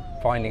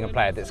 finding a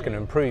player that's going to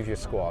improve your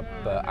squad,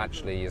 but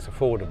actually is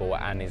affordable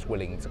and is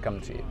willing to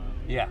come to you.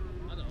 Yeah.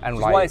 And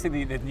which is why I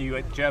think the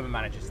new German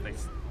managers,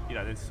 this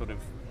sort of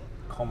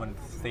common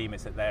theme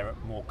is that they're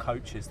more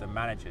coaches than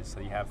managers. So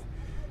you have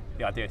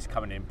the idea is to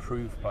come and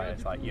improve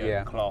players like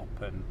Jurgen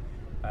Klopp and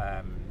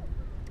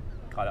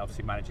kind of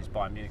obviously manages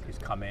Bayern Munich who's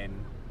come in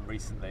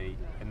recently,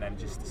 and then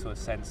just the sort of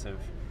sense of,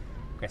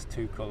 I guess,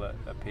 Tuchel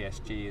at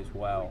PSG as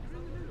well.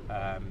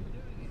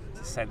 It's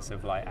a sense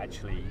of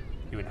actually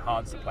you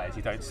enhance the players,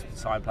 you don't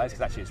sign players,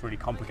 because actually it's really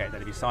complicated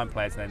that if you sign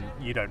players then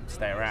you don't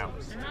stay around,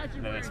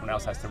 and then someone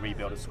else has to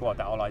rebuild a squad.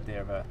 That whole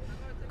idea of a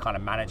kind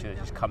of manager that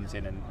just comes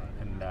in and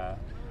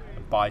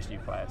buys new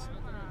players.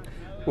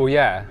 Well,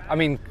 yeah. I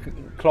mean,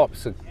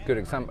 Klopp's a good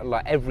example.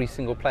 Like every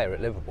single player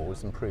at Liverpool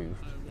has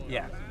improved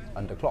Yeah,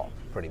 under Klopp,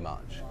 pretty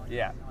much.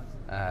 yeah.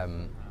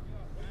 Um,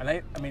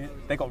 And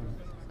they got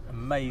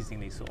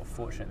amazingly sort of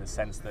fortunate in the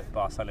sense that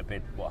Barcelona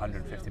bid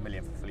 150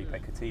 million for Felipe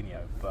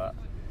Coutinho, but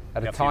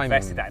At they a obviously time-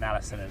 invested that in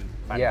Alisson and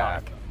Van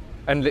Dijk.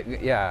 And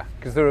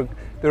because there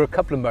are a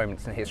couple of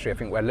moments in history, I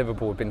think, where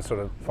Liverpool have been sort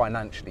of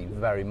financially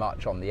very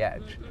much on the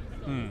edge.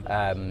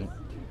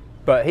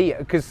 But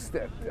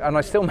and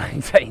I still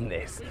maintain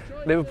this,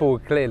 Liverpool are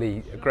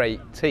clearly a great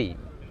team,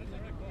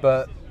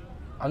 but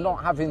I'm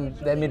not having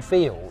their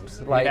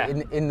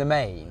midfield in the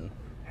main.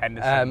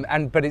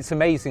 Henderson. But it's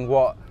amazing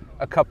what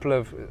a couple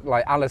of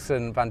like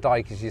Alisson, Van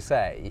Dijk, as you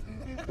say,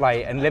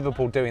 and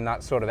Liverpool doing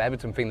that sort of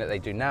Everton thing that they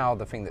do now,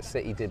 the thing that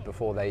City did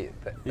before they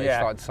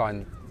started to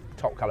sign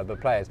top caliber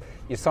players.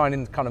 You're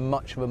signing kind of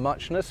much of a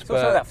muchness for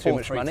also that too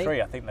much money.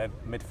 4-3-3. I think the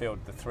midfield,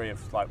 the three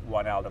of like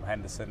Wijnaldum,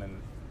 Henderson, and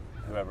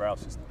whoever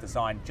else, is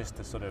designed just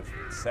to sort of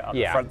set up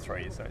the front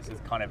three. So it's a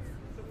kind of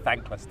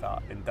thankless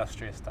task,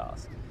 industrious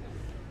task.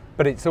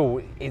 But it's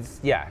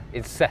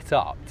set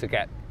up to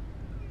get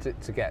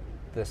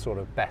the sort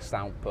of best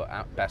output,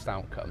 best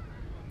outcome.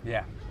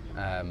 Yeah.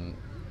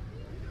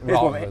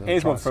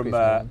 Here's one from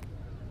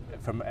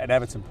an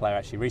Everton player,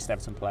 actually, recent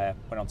Everton player,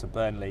 went on to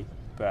Burnley,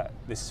 but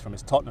this is from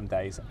his Tottenham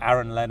days.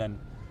 Aaron Lennon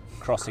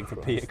crossing for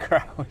Peter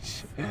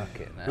Crouch.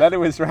 Lennon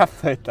was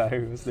rapid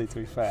though, wasn't he, to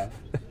be fair?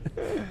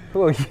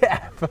 Well,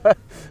 yeah, but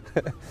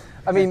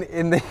I mean,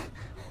 in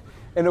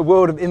a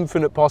world of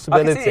infinite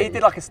possibility, he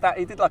did like a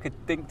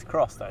dinked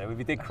cross though. If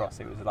he did cross,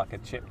 it was like a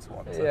chipped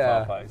one to the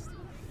far post.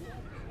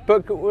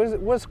 But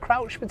was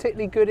Crouch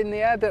particularly good in the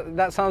air?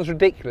 That sounds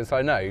ridiculous,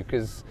 I know,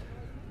 because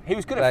he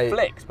was good at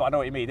flicks, but I know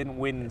what you mean. He didn't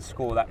win and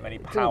score that many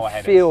power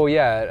headers. Feel,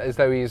 as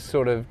though he's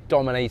sort of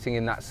dominating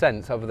in that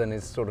sense, other than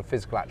his sort of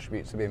physical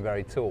attributes of being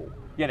very tall.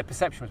 Yeah, the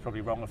perception was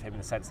probably wrong of him in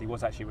the sense that he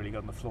was actually really good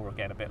on the floor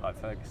again, a bit like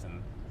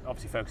Ferguson.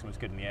 Obviously, Ferguson was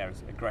good in the air,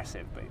 was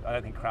aggressive, but I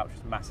don't think Crouch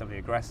was massively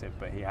aggressive,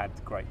 but he had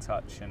great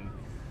touch and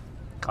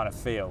kind of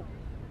feel.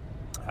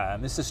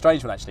 This is a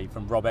strange one, actually,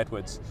 from Rob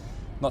Edwards.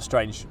 Not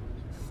strange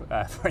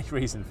for any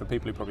reason, for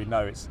people who probably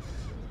know. It's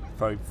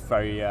very,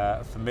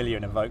 very familiar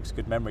and evokes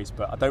good memories,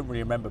 but I don't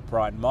really remember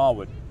Brian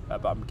Marwood,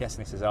 but I'm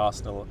guessing this is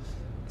Arsenal.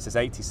 It says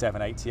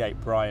 87-88,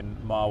 Brian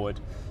Marwood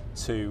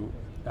to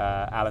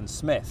Alan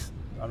Smith.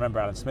 I remember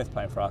Alan Smith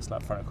playing for Arsenal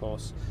up front, of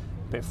course,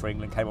 a bit for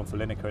England, came on for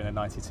Lineker in the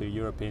 92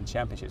 European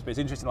Championships. But it's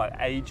interesting, like,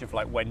 age of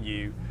like when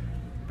you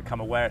become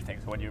aware of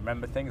things, or when you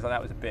remember things. Like,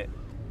 that was a bit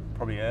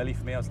probably early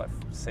for me. I was like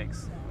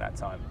 6 at that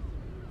time.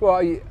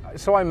 Well,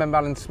 so I remember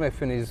Alan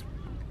Smith in his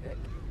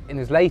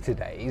later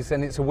days,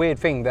 and it's a weird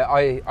thing that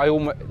I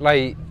almost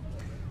like.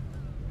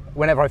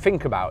 Whenever I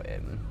think about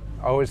him,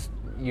 I always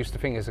used to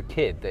think as a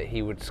kid that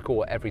he would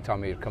score every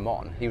time he would come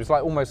on. He was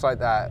like almost like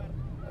that.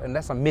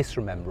 Unless I'm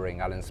misremembering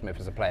Alan Smith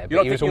as a player,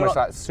 but he was almost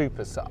like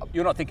super sub.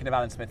 You're not thinking of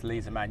Alan Smith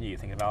Leeds and Man U, you're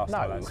thinking of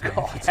Arsenal. No, Alan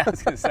God. Yeah, I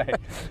was going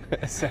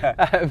to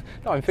say.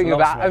 No, I'm thinking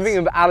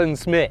of Alan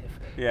Smith.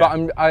 Yeah.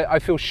 But I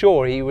feel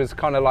sure he was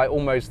kind of like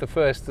almost the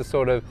first to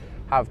sort of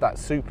have that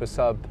super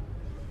sub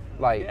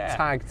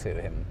tag to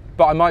him.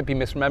 But I might be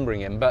misremembering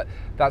him. But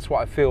that's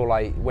what I feel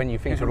like when you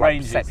think of like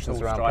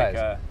perceptions around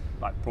players.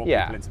 Like brought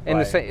people into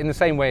play. in the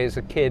same way as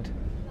a kid,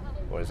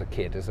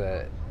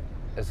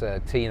 as a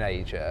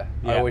teenager,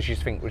 I always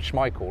used to think with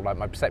Schmeichel, like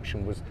my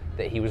perception was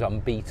that he was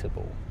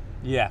unbeatable.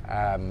 Yeah.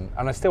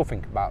 And I still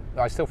think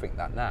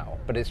that now,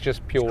 but it's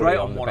just purely great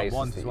on the basis.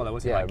 one-on-ones as well,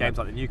 wasn't it? Like games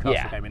like the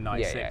Newcastle game in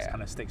 '96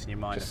 kind of sticks in your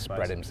mind. Just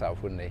spread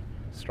himself, wouldn't he?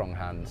 Strong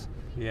hands.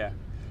 Yeah.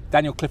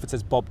 Daniel Clifford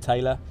says Bob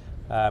Taylor.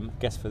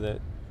 Guess for the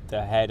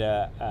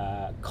header.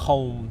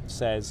 Colm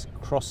says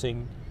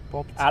crossing.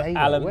 Bob Taylor.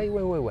 Alan.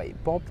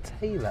 Wait. Bob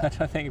Taylor. I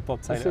don't think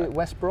Bob Taylor. Is it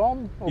West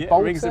Brom or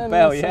Bolton? Rings a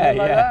bell.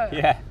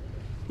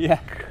 Yeah.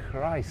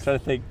 Christ. So I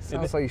think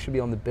sounds like you should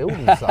be on the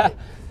building site.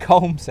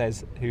 Colm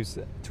says, whose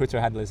Twitter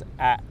handle is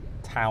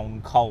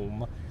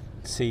 @towncolm,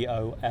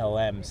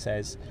 COLM,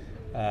 says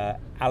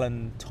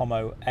Alan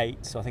Tomo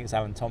 8. So I think it's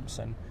Alan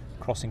Thompson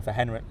crossing for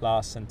Henrik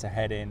Larsson to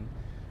head in.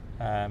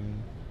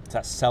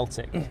 That's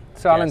Celtic.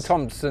 So Alan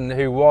Thompson,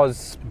 who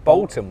was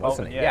Bolton,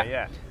 wasn't he?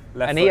 Yeah.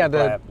 And he had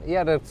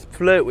a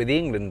flirt with the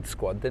England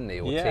squad, didn't he,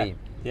 or team?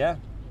 Yeah.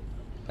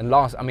 And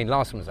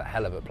Larsson was a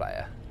hell of a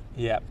player.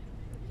 Yeah.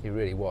 He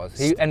really was.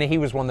 He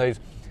was one of those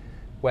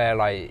where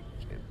like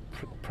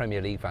Premier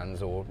League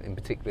fans, or in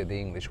particular the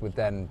English, would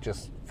then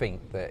just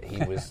think that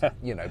he was,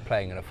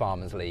 playing in a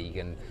farmers' league,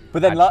 and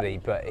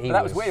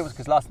that was weird,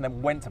 because Larsson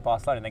then went to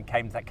Barcelona and then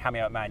came to that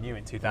cameo at Man U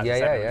in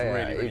 2007. It was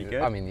really, really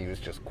good. I mean, he was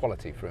just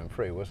quality through and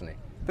through, wasn't he?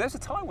 But there was a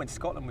time when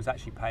Scotland was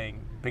actually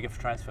paying bigger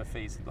transfer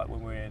fees, like when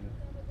we were in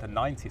the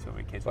 90s when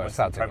we were kids. Well,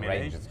 Celtic and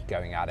Rangers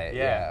going at it.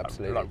 Yeah,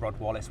 absolutely. Like Rod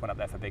Wallace went up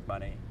there for big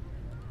money.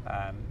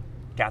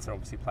 Gazza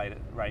obviously played at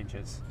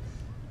Rangers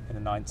in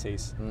the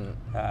 90s.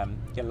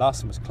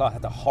 Larsson was class,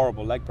 had a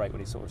horrible leg break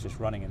when he sort of was just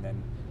running and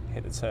then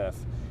hit the turf.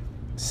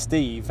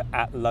 Steve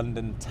at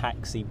London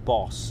Taxi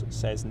Boss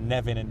says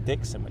Nevin and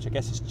Dixon, which I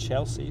guess is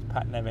Chelsea,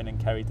 Pat Nevin and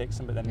Kerry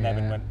Dixon, but then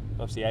Nevin went,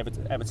 obviously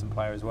Everton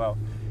player as well.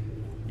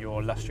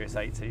 your illustrious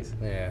 80s.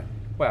 Yeah.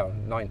 Well,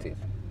 90s.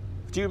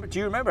 Do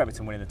you remember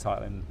Everton winning the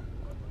title in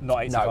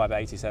not 85 but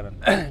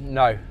 87?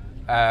 No.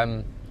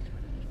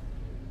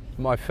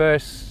 My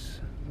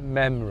first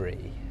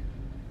memory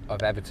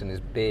of Everton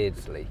is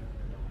Beardsley,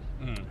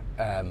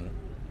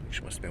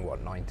 which must have been,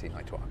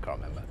 1991, I can't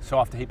remember. So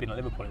after he'd been at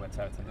Liverpool, he went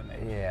to Everton,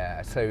 didn't he?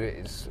 Yeah, so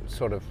it's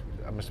sort of,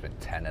 I must have been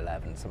 10,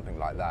 11, something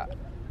like that.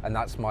 And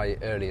that's my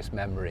earliest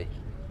memory.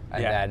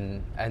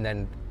 And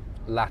then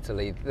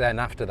latterly,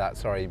 after that,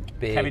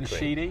 Beardsley. Kevin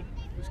Sheedy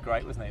was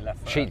great, wasn't he? Left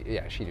foot.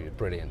 Sheedy was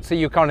brilliant. So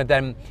you kind of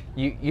then,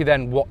 you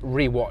then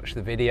re-watch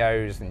the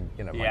videos, and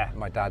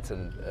my dad's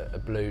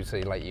a Blue, so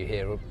you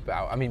hear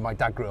about, I mean, my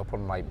dad grew up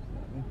on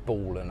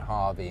Ball and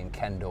Harvey and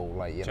Kendall,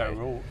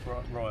 Joe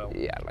Royal.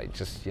 Yeah,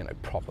 just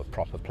proper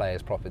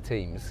players, proper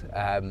teams.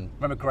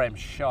 Remember Graham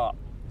Sharp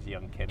as a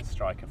young kid, a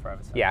striker for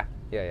Everton? Yeah.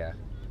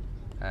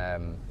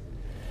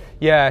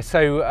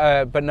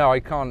 So but no, I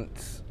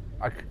can't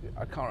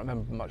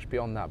remember much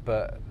beyond that.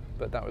 But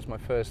that was my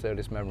first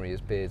earliest memory is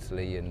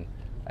Beardsley, and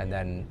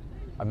then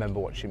I remember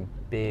watching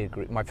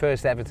my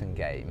first Everton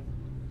game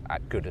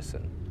at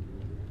Goodison.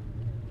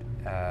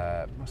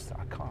 I must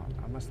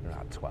have been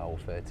about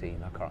 12,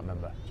 13, I can't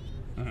remember.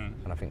 And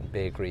I think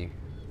Beardsley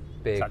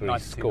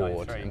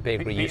scored, and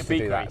Beardsley used to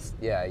do that.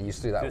 Yeah, he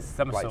used to do that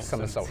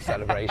somersault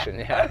celebration.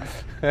 Yeah.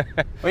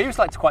 Well, he was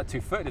quite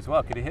two-footed as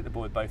well. Could he hit the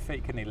ball with both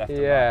feet? Couldn't he? Left and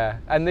right. Yeah,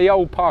 and the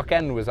old Park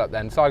End was up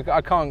then, so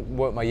I can't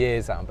work my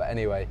years out. But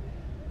anyway,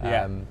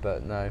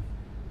 but no.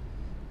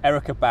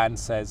 Erica Band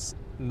says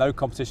no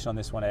competition on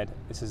this one, Ed.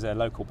 This is a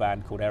local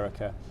band called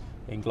Erica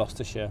in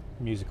Gloucestershire,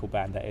 musical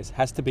band that is.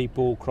 Has to be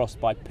ball crossed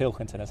by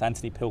Pilkington. That's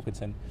Anthony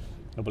Pilkington,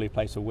 I believe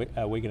plays for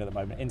Wigan at the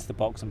moment, into the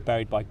box and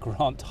buried by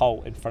Grant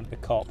Holt in front of the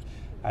Kop,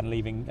 and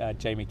leaving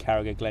Jamie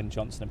Carragher, Glenn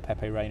Johnson and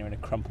Pepe Reina in a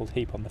crumpled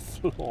heap on the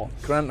floor.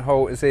 Grant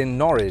Holt is in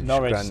Norwich.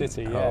 Grant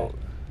City, Holt.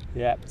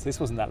 Yeah. So this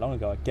wasn't that long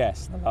ago, I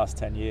guess, in the last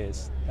 10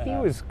 years.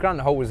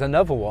 Grant Holt was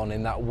another one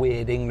in that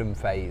weird England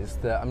phase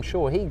that I'm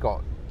sure he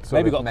got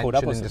called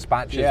up in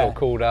dispatches or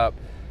called up.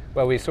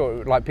 Well, we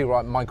saw people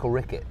like Michael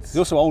Ricketts. He's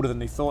also older than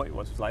he thought he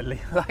was. It was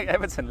like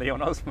Everton,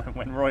 Leon Osman,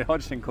 when Roy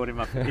Hodgson called him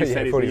up. He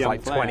said he was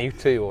like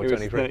 22 or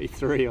 23.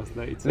 33 or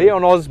 32.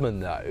 Leon Osman,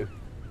 though,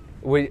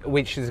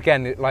 which is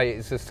again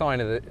it's a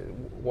sign of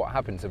what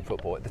happens in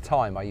football. At the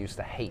time, I used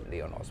to hate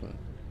Leon Osman.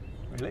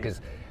 Really?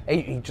 Because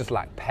he just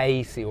lacked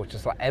pace, or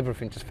just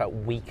everything just felt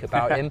weak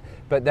about him.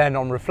 But then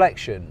on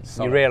reflection,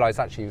 you realise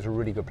actually he was a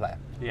really good player.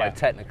 Yeah.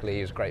 Technically,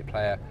 he was a great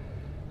player.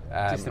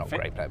 Not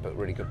great player, but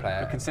really good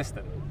player. But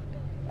consistent.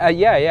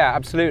 Yeah,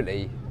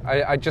 absolutely.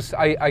 I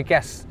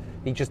guess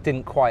he just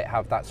didn't quite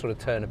have that sort of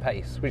turn of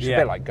pace, which is a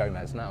bit like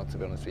Gomez now, to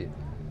be honest with you.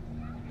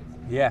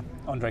 Yeah,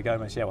 Andre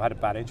Gomez, had a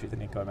bad injury,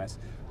 didn't he, Gomez?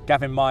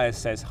 Gavin Myers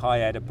says,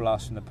 hi Ed, a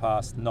blast from the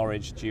past,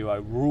 Norwich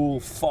duo, Rule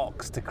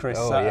Fox to Chris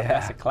Sutton. Yeah.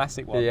 That's a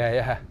classic one.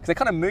 Yeah. Because they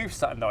kind of moved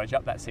Sutton Norwich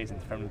up that season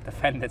from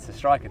defender to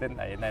striker, didn't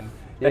they? And then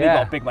he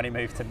got a big money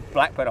move to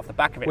Blackburn off the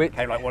back of it,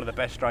 became one of the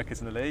best strikers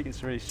in the league.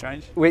 It's really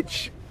strange.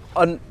 Which,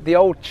 the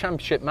old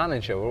Championship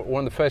manager,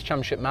 one of the first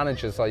Championship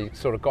managers I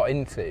sort of got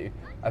into,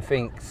 I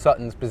think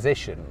Sutton's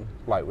position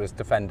was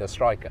defender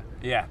striker.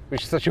 Yeah.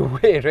 Which is such a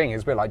weird thing.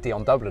 It's a bit like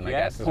Dion Dublin, I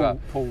guess, as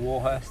well. Paul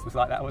Warhurst was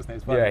like that, wasn't he?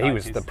 As well, yeah, he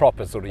was the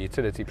proper sort of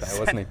utility player,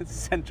 wasn't he?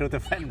 Central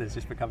defenders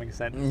just becoming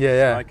central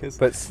strikers.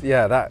 But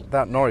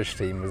that Norwich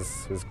team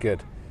was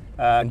good.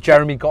 And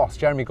Jeremy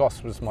Goss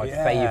was my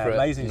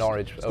favourite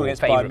Norwich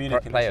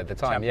favourite player at the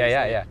time.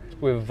 Yeah.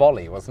 With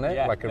volley, wasn't it?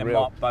 Yeah. Like a and real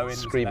Mark Bowen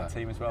screamer. Was in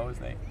that team as well,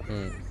 wasn't he?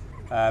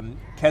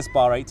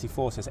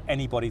 Kesbar84 says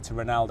anybody to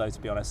Ronaldo, to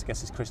be honest. I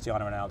guess it's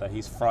Cristiano Ronaldo.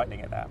 He's frightening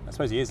at that. I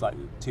suppose he is.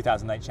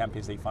 2008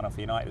 Champions League final for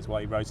United as well.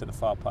 He rose at the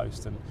far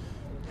post and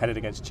headed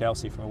against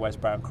Chelsea from a Wes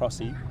Brown cross.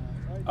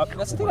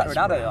 That's the thing about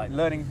Ronaldo,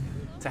 learning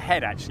to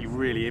head actually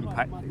really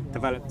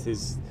developed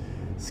his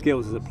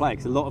skills as a player,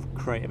 because a lot of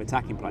creative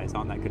attacking players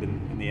aren't that good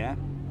in the air.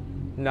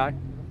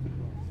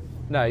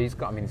 No, he's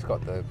got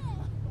the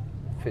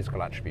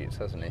physical attributes,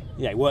 hasn't he?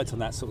 Yeah, he worked on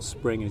that sort of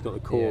spring. He's got the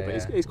core,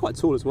 but he's quite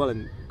tall as well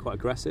and quite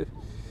aggressive.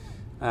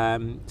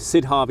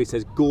 Sid Harvey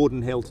says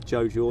Gordon Hill to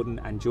Joe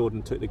Jordan, and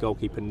Jordan took the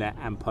goalkeeper net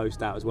and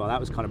post out as well. That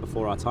was kind of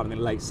before our time, in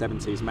the late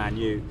 70s, Man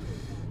U,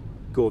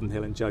 Gordon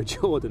Hill and Joe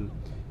Jordan.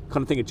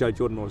 Kind of think of Joe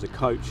Jordan more as a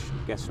coach,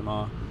 I guess, from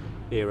our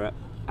era.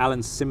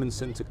 Alan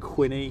Simonson to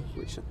Quinney,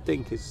 which I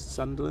think is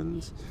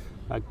Sunderland.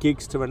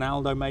 Giggs to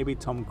Ronaldo, maybe.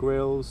 Tom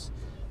Grills.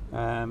 You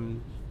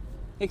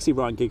can see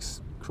Ryan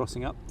Giggs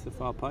crossing up to the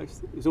far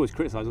post. He was always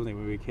criticised, wasn't he,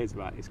 when we were kids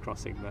about his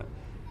crossing, but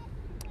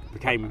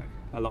became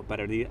a lot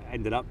better, and he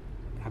ended up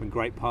having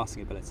great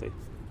passing ability.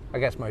 I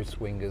guess most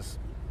wingers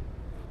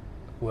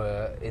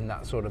were in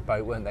that sort of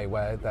boat, weren't they,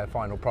 where their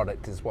final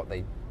product is what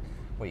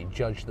you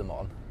judge them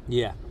on.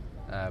 Yeah.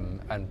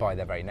 And by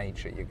their very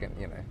nature, you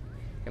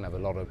can have a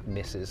lot of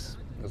misses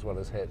as well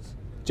as hits.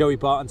 Joey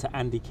Barton to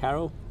Andy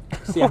Carroll.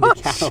 See Andy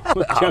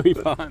Carroll, Joey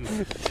Barton.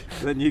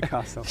 at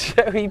Newcastle.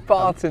 Joey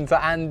Barton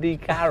to Andy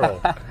Carroll.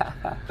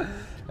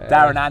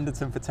 Darren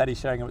Anderton for Teddy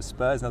Sheringham at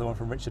Spurs, another one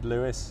from Richard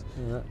Lewis.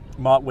 Yeah.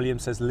 Mark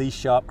Williams says Lee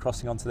Sharp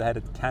crossing onto the head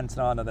of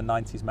Cantona, another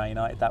 90s Man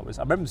United. I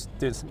remember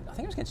doing some, I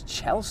think it was against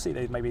Chelsea,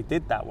 they maybe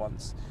did that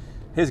once.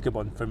 Here's a good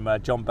one from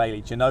John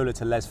Bailey. Ginola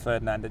to Les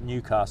Ferdinand at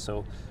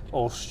Newcastle,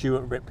 or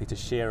Stuart Ripley to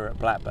Shearer at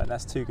Blackburn.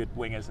 That's two good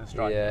wingers and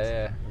strikers.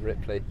 Yeah,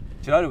 Ripley.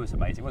 Ginola was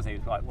amazing, wasn't he? He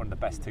was like one of the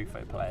best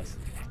two-foot players.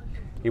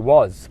 He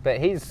was, but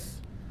his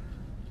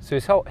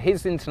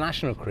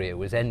international career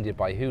was ended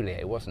by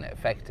Houllier, wasn't it,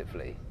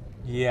 effectively?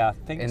 Yeah, I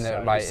think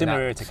so.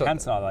 Similar to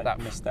Cantona,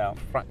 missed out.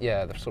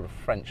 The sort of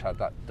French had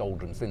that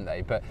doldrums, didn't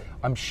they? But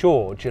I'm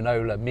sure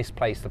Ginola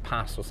misplaced a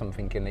pass or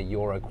something in a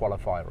Euro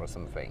qualifier or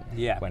something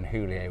when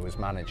Houllier was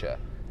manager,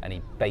 and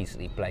he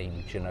basically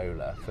blamed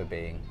Ginola for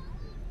being,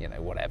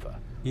 whatever.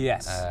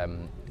 Yes.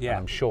 And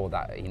I'm sure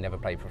that he never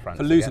played for France.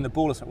 For losing the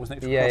ball or something,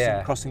 wasn't it?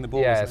 For crossing the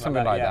ball or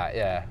something like that.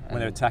 Yeah. When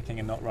they're attacking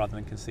and not rather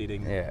than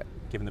conceding,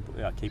 giving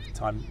keep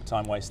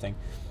time wasting.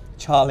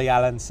 Charlie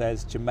Allen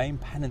says Jermaine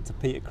Pennant to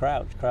Peter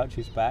Crouch. Crouch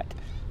is back.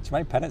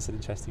 Jermaine Pennant's an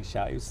interesting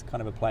shout. He was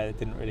kind of a player that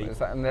didn't really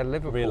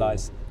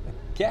realise. I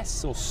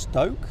guess, or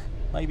Stoke,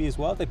 maybe as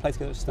well. They played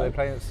together at Stoke. They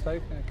played at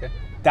Stoke, okay.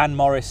 Dan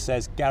Morris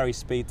says Gary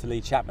Speed to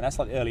Lee Chapman. That's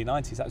like the early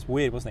 90s. That was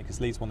weird, wasn't it?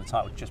 Because Leeds won the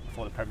title just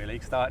before the Premier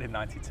League started in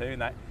 92.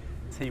 And that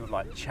team of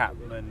like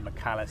Chapman,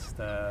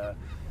 McAllister,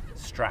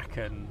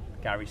 Strachan,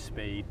 Gary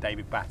Speed,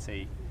 David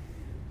Batty.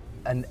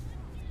 And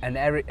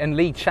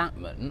Lee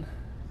Chapman.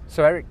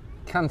 So Eric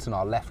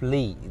Cantona left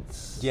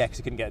Leeds. Yeah, because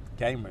he couldn't get a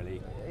game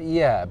really.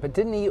 Yeah, but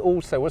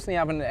wasn't he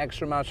having an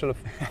extramarital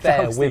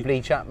affair with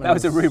Lee Chapman? That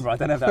was a rumour. I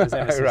don't know if that was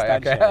ever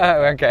substantiated.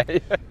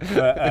 Okay.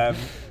 But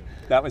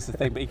that was the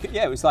thing. But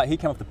it was like he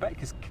came off the bench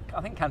because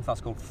I think Cantona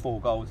scored 4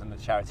 goals in the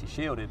Charity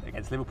Shield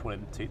against Liverpool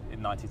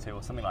in 92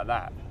 or something like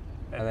that.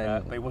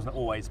 But he wasn't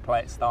always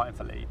starting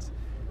for Leeds.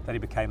 Then he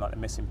became like the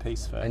missing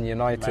piece for. And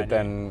United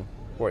then,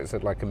 what is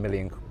it, like £1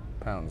 million?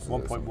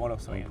 1.1 or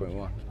something.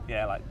 1.1.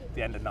 Yeah, like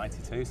the end of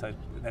 92. So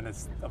then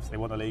obviously they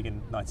won the league in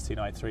 92,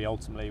 93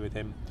 ultimately with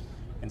him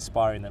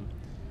inspiring them.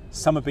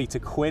 Summerby to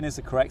Quinn is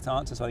the correct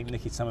answer. So I think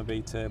Nicky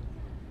Summerby to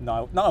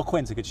Niall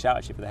Quinn's a good shout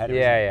actually for the header.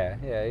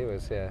 Yeah, he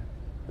was,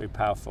 very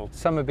powerful.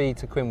 Summerby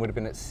to Quinn would have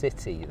been at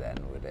City then,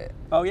 would it?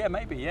 Oh yeah,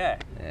 maybe, yeah.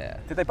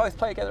 Did they both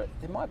play together?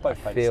 They might both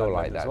play together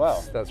like as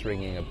well. That's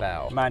ringing a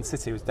bell. Man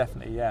City was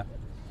definitely,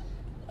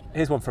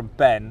 Here's one from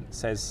Ben,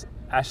 says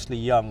Ashley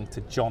Young to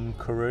John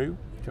Carew.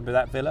 Remember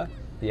that Villa?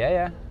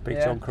 Yeah. Big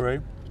John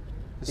Carew.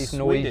 He's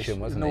Norwegian,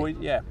 wasn't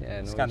he? Yeah,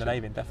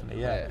 Scandinavian,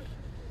 definitely, And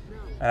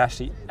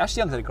Ashley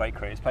Young's had a great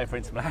career. He's played for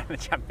Inter Milan in the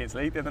Champions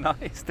League the other night.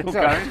 He's still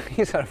going.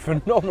 He's had a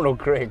phenomenal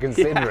career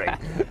considering.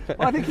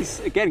 Well, I think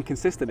he's, again,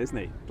 consistent, isn't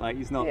he? Like,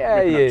 he's not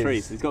ripping up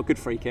trees. He's got a good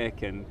free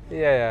kick and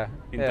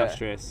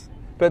industrious.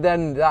 But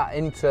then that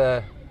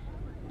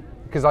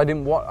because I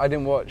didn't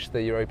watch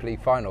the Europa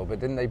League final, but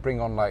didn't they bring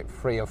on like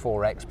 3 or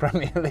 4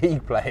 ex-Premier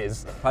League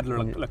players? Had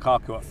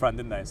Lukaku up front,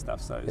 didn't they, and stuff,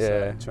 so it's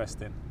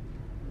interesting.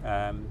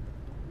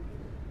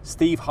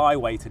 Steve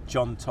Highway to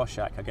John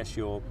Toshak. I guess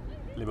your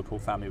Liverpool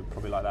family would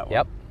probably like that one.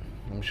 Yep,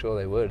 I'm sure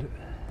they would.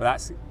 But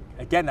that's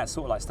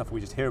sort of like stuff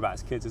we just hear about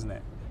as kids, isn't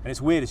it? And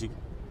it's weird I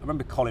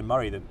remember Colin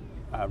Murray, the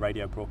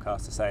radio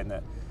broadcaster, saying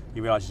that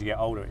you realise as you get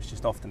older, it's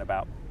just often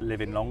about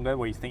living longer,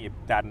 where you think your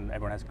dad and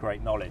everyone has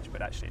great knowledge, but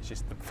actually it's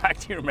just the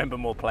fact you remember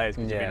more players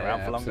because you've been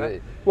around for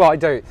longer. Well, I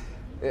don't.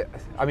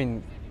 I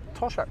mean,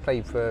 Toshak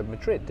played for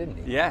Madrid,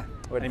 didn't he? Yeah,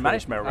 and he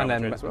managed Real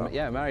Madrid as well.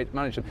 Yeah, managed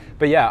them.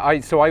 But yeah,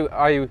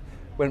 I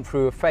went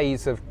through a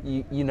phase of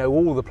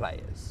all the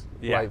players,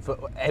 like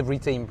for every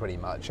team pretty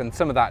much, and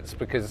some of that's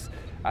because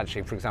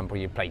actually, for example,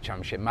 you play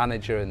Championship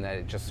Manager and then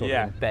it just sort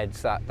of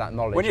embeds that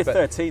knowledge. When you're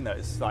 13 though,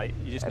 it's like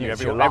you just knew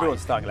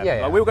everyone's starting 11.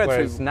 Yeah, like, we were going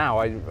whereas through now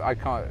I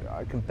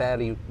can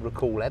barely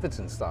recall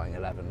Everton starting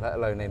 11, let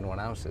alone anyone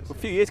else's. A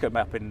few years ago, I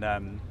met up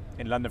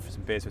in London for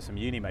some beers with some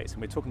uni mates,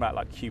 and we were talking about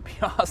like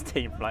QPR's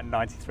team from like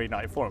 93,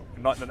 94.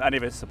 Not that any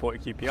of us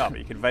supported QPR, but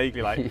you could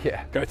vaguely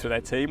go through their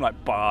team,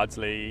 like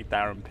Bardsley,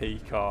 Darren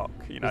Peacock.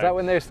 Is that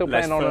when they were still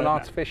playing on an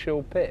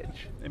artificial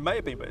pitch? It may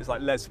have been, but it's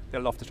like Les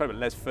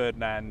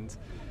Ferdinand,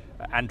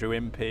 Andrew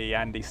Impey,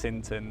 Andy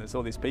Sinton. There's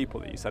all these people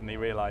that you suddenly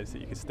realise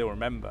that you can still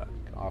remember.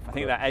 I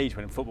think at that age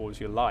when football was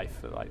your life,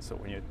 like sort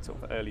of when you're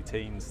sort of early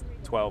teens,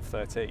 12,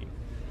 13.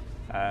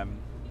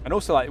 And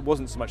also, like, it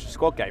wasn't so much a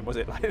squad game, was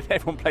it? Like,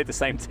 everyone played the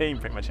same team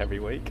pretty much every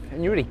week.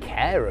 And you really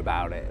care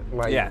about it.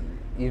 Like,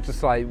 you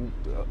just like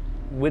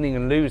winning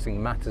and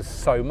losing matters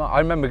so much. I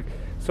remember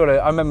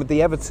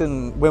the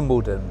Everton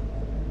Wimbledon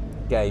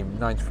game,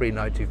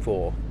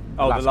 93-94.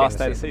 Oh, the last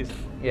day of the season.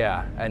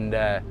 Yeah,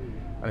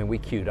 and we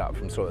queued up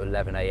from sort of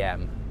 11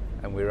 a.m.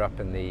 and we were up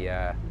in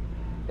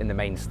the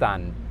main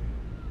stand,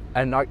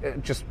 and I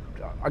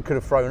could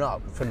have thrown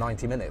up for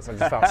 90 minutes. I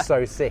just felt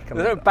so sick.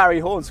 And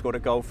Barry Horn scored a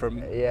goal from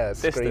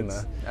distance.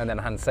 Screamer. And then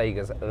Hans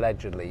Sagers,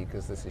 allegedly,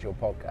 because this is your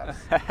podcast,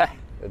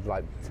 had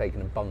like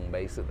taken a bung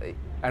basically.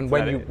 And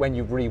when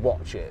you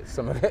re-watch it,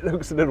 some of it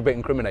looks a little bit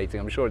incriminating.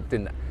 I'm sure it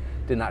didn't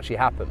actually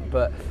happen,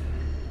 but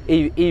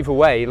either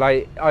way,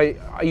 like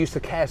I used to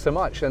care so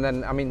much, and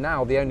then I mean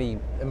now the only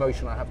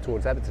emotion I have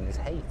towards Everton is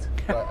hate.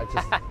 Like,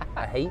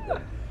 I hate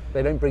them.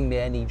 They don't bring me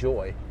any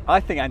joy. I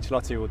think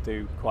Ancelotti will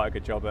do quite a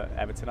good job at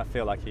Everton. I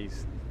feel like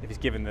if he's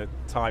given the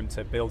time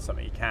to build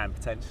something, he can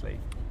potentially.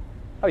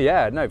 Oh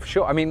yeah, no, for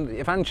sure. I mean,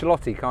 if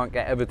Ancelotti can't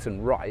get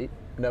Everton right,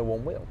 no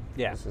one will.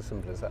 Yeah. It's as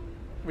simple as that.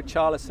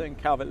 Richarlison,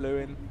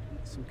 Calvert-Lewin,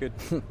 some good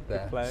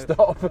players.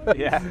 Stop.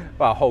 Yeah.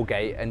 Well,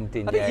 Holgate and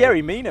Digne. I think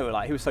Yerry Mina,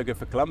 like, he was so good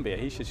for Colombia.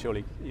 He should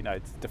surely,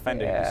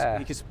 defend it.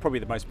 Yeah. He's probably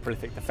the most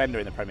prolific defender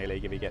in the Premier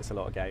League if he gets a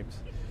lot of games.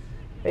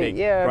 Great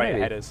maybe.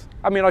 Headers.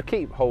 I mean, I'd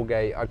keep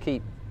Holgate, I'd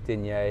keep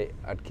Digne,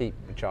 I'd keep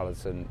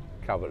Richarlison,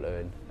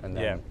 Calvert-Lewin, and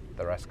then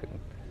the rest can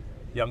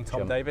young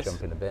Tom Davis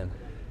jump in the bin.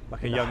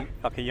 Like a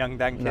young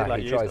Dan kid, no, like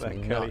he you, drives like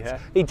me curly nuts.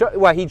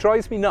 hair. He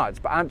drives me nuts,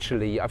 but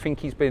actually, I think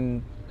he's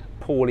been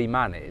poorly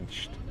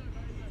managed.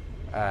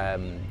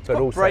 But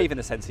also brave in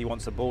the sense he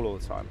wants the ball all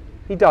the time.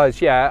 He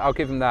does, yeah. I'll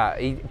give him that.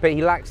 But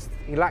he lacks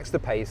the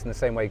pace in the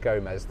same way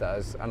Gomez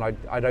does, and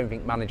I don't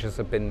think managers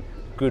have been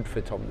good for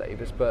Tom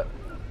Davis, but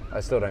I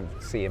still don't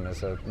see him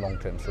as a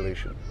long-term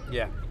solution.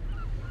 Yeah.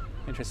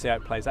 Interesting how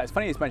it plays out. It's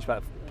funny you mentioned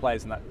about the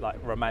players and that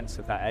like romance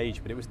of that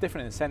age, but it was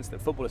different in the sense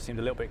that footballers seemed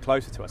a little bit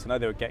closer to us. I know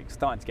they were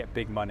starting to get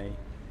big money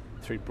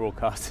through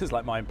broadcasters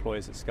like my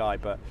employers at Sky,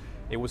 but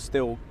it was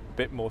still a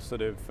bit more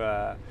sort of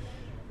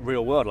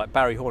real world. Like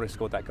Barry Horner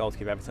scored that goal to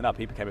give Everton up.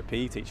 He became a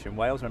PE teacher in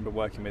Wales. I remember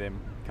working with him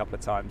a couple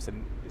of times,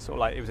 and it's sort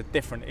of like it was a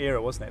different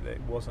era, wasn't it? That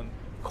it wasn't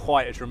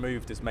quite as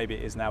removed as maybe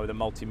it is now with the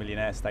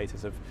multi-millionaire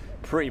status of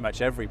pretty much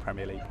every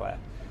Premier League player.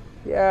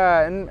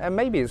 Yeah, and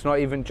maybe it's not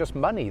even just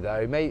money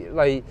though.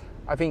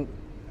 I think,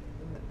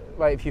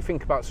 like if you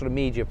think about sort of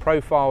media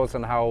profiles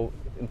and how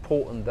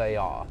important they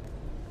are,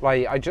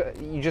 like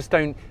you just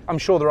don't. I'm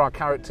sure there are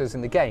characters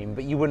in the game,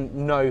 but you wouldn't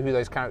know who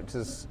those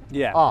characters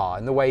are.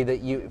 In the way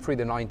that you through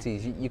the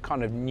 90s, you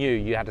kind of knew,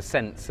 you had a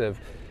sense of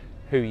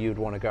who you'd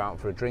want to go out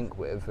for a drink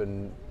with,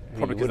 and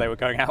probably because they were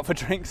going out for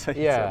drinks. So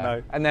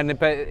no. And then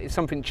but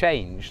something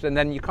changed, and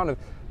then you kind of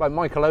like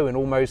Michael Owen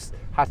almost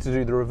had to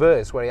do the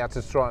reverse, where he had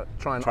to try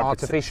and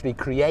artificially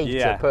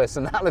create a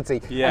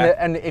personality. Yeah.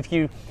 And if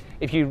you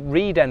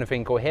read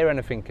anything or hear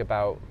anything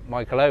about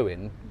Michael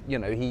Owen,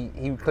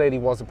 he clearly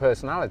was a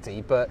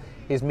personality, but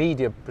his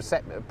media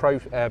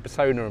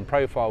persona and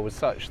profile was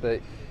such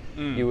that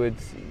you would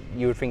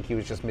think he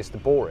was just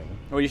Mr. Boring.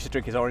 Well, he used to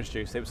drink his orange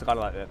juice. It was kind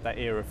of like that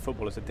era of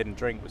footballers that didn't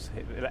drink. Was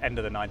the end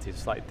of the 90s, a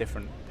slightly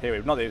different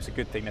period. Not that it was a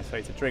good thing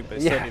necessarily to drink,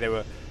 but certainly they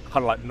were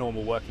kind of like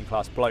normal working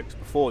class blokes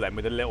before then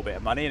with a little bit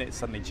of money, and it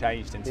suddenly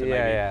changed into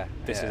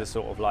this is a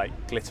sort of like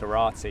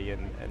glitterati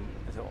and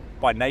sort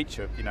of by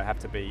nature, have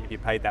to be, if you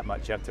paid that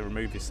much, you have to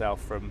remove yourself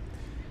from,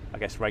 I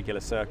guess, regular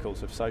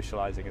circles of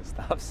socialising and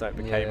stuff. So it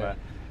became a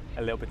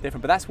little bit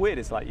different. But that's weird.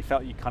 It's like you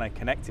felt you kind of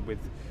connected with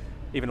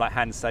even like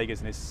Hans Sagers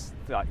and his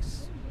like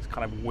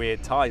kind of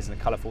weird ties and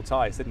colourful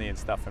ties, didn't he, and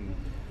stuff, and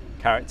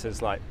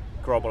characters like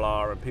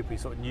Grobbelaar and people you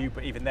sort of knew.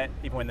 But even then,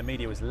 even when the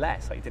media was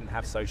less, like you didn't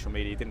have social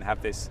media, you didn't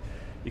have this.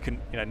 You can,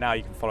 now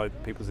you can follow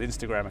people's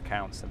Instagram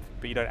accounts,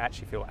 but you don't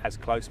actually feel as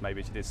close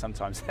maybe as you did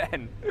sometimes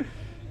then.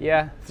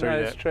 Yeah,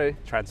 through true.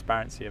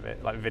 Transparency of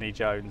it, like Vinnie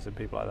Jones and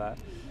people like that.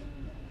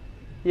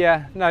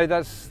 Yeah, no,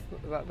 that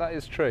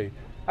is true.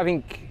 I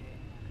think,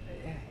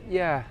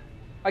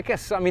 I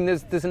guess, I mean,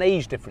 there's an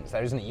age difference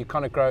there, isn't it? You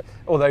kind of grow,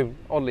 although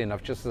oddly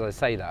enough, just as I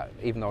say that,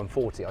 even though I'm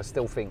 40, I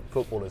still think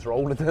footballers are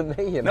older than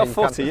me. Not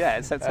 40 yet,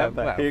 in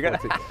September.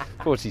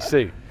 40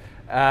 soon.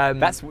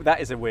 That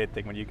is a weird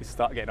thing when you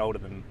start getting older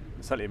than,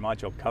 certainly in my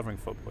job covering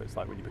football, it's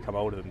like when you become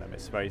older than them,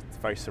 it's very,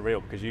 very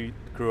surreal because you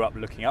grew up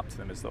looking up to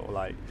them as sort of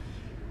like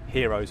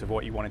heroes of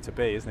what you wanted to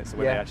be, isn't it? So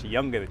when they're actually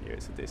younger than you,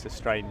 it's a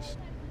strange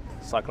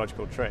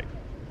psychological trick.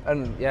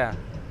 And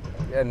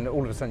and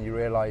all of a sudden you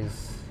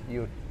realise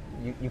you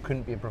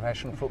couldn't be a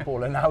professional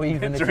footballer now,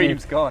 even if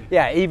dream's gone.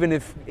 Yeah, even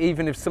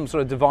if some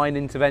sort of divine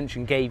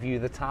intervention gave you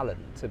the talent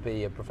to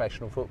be a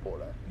professional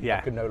footballer, you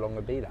could no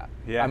longer be that.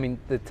 Yeah. I mean,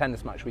 the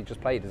tennis match we just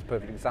played is a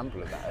perfect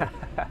example of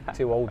that.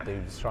 Two old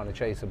dudes trying to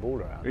chase a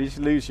ball around. You just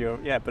lose your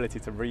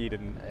ability to read,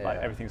 and like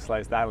everything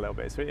slows down a little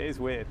bit. So it is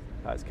weird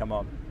how it's come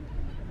on.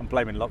 I'm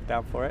blaming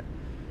lockdown for it.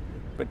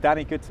 But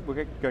Danny, we're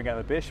going to get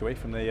a beer, shall we,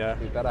 from the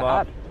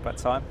bar? About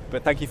time.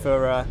 But thank you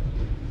for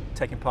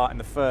taking part in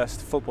the first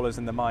Footballers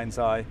in the Mind's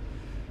Eye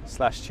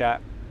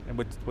 /chat, and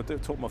we'll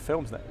talk more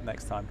films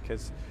next time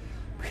because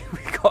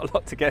we've got a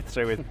lot to get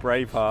through with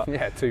Braveheart,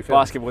 2 films.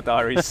 Basketball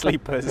Diaries,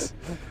 Sleepers,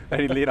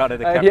 only Leonardo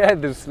DiCaprio,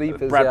 the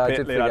Sleepers, Brad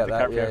Pitt, Leonardo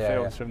DiCaprio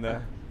films from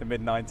the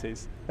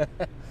mid-90s.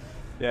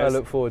 I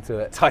look forward to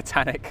it.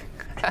 Titanic.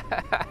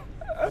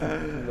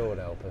 Lord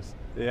help us.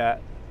 Yeah.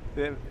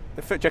 Do you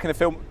reckon the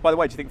film? By the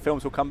way, do you think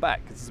films will come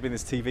back? Because there's been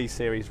this TV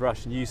series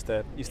Rush, and you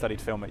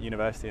studied film at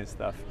university and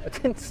stuff. I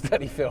didn't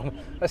study film.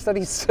 I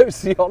studied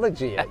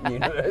sociology at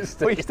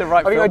university. Well, you used to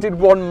write. I think I did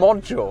one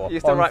module. You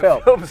used to write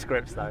film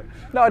scripts, though.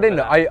 No, I didn't.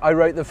 I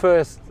wrote the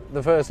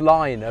first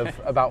line of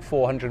about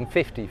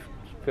 450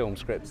 film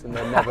scripts, and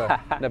then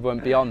never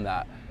went beyond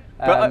that.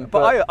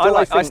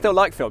 I still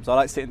like films. I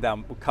like sitting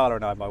down with Carla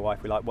and I, my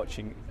wife. We like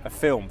watching a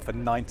film for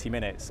 90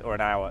 minutes or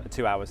an hour,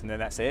 2 hours, and then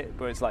that's it.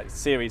 But it's like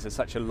series are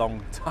such a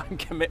long time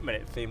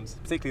commitment. It seems,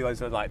 particularly those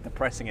that are like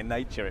depressing in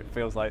nature. It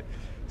feels like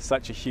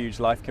such a huge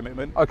life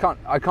commitment. I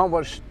can't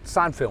watch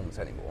sad films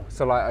anymore.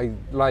 So like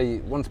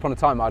once upon a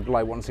time I'd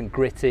like want something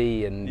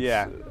gritty, and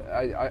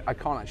I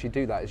can't actually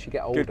do that as you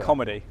get older. Good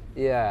comedy.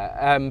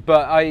 Yeah,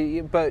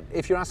 but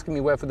if you're asking me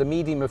whether the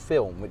medium of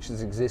film, which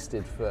has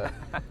existed for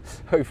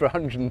over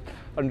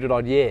 100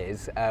 odd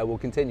years, will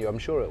continue, I'm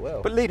sure it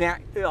will.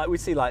 But we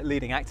see like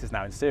leading actors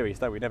now in series,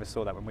 though. We never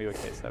saw that when we were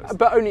kids.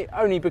 But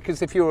only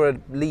because if you're a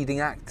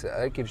leading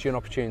actor, it gives you an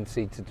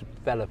opportunity to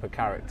develop a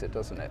character,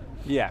 doesn't it?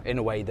 Yeah. In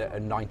a way that a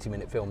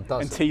 90-minute film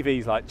doesn't. And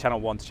TV's like Channel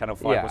 1 to Channel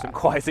 5 wasn't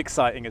quite as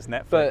exciting as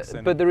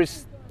Netflix. But there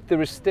is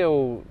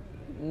still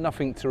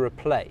nothing to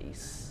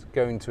replace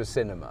going to a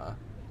cinema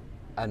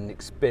and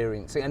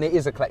experiencing, and it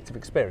is a collective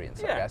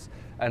experience, I guess,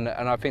 and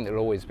I think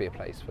there'll always be a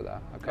place for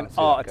that.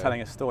 Art of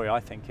telling a story, I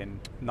think, in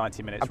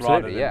 90 minutes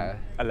absolutely, rather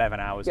than 11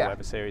 hours or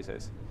whatever series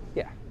is.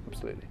 Yeah,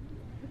 absolutely.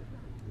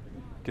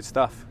 Good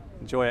stuff.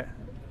 Enjoy it.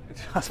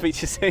 I'll speak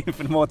to you soon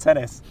for more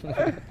tennis.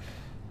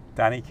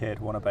 Danny Kidd,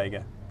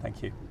 Wanabega.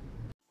 Thank you.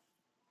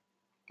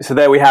 So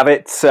there we have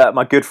it.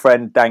 My good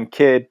friend Dan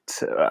Kidd,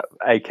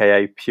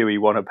 aka Pewey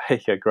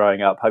Wanabega,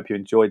 growing up. Hope you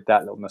enjoyed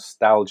that little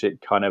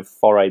nostalgic kind of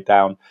foray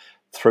down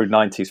through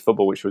 90s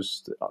football, which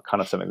was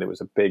kind of something that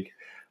was a big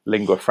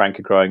lingua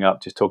franca growing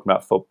up, just talking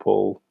about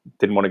football.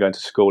 Didn't want to go into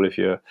school if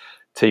your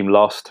team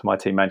lost. My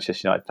team,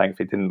 Manchester United,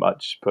 thankfully didn't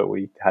much, but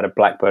we had a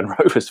Blackburn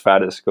Rovers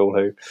fan at school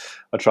who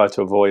I tried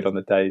to avoid on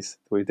the days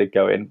we did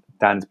go in.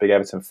 Dan's a big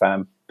Everton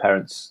fan.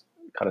 Parents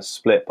kind of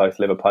split, both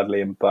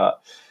Liverpudlian, but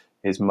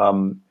his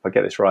mum, if I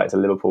get this right, is a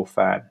Liverpool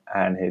fan,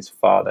 and his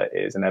father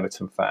is an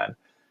Everton fan,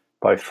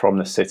 both from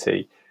the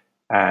city.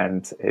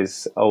 And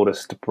his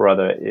oldest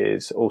brother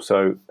is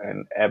also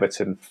an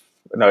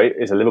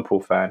is a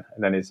Liverpool fan.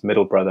 And then his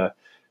middle brother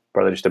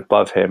just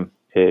above him,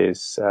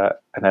 is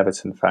an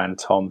Everton fan,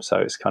 Tom. So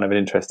it's kind of an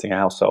interesting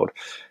household.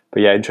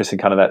 But yeah, interesting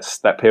kind of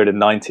that period in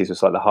the 90s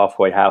was like the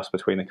halfway house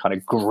between the kind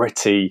of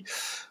gritty,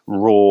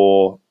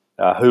 raw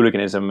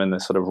hooliganism and the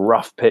sort of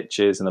rough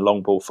pitches and the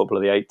long ball football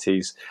of the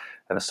 80s,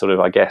 and the sort of,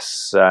 I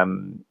guess,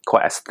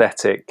 quite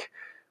aesthetic,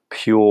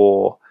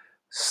 pure,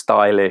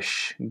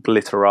 stylish,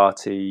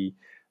 glitterati,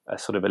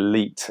 sort of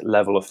elite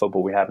level of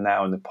football we have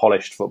now, in the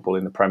polished football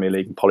in the Premier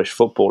League and polished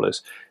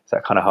footballers. It's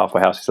that kind of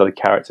halfway house. There's other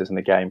characters in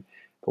the game,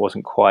 but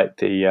wasn't quite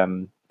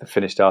the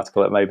finished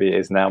article that maybe it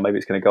is now. Maybe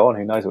it's going to go on.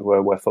 Who knows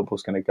where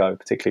football's going to go,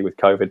 particularly with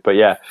COVID. But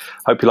yeah,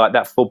 hope you like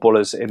that.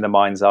 Footballers in the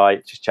mind's eye.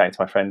 Just chatting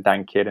to my friend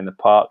Dan Kidd in the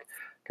park.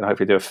 Can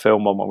hopefully do a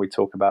film on when we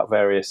talk about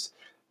various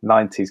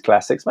 90s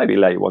classics, maybe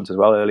late ones as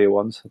well, earlier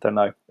ones. I don't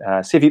know.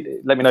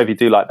 Let me know if you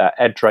do like that.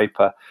 Ed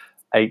Draper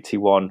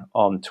 81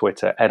 on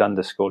Twitter,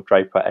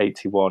 ed_Draper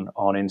 81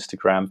 on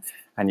Instagram,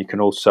 and you can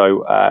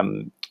also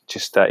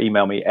just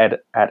email me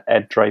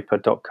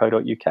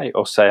ed@eddraper.co.uk,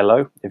 or say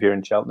hello if you're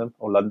in Cheltenham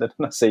or London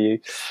and I see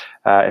you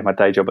in my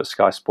day job at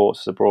Sky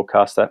Sports as a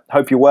broadcaster.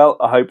 Hope you're well.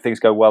 I hope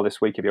things go well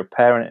this week if you're a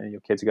parent and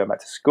your kids are going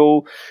back to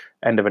school.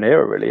 End of an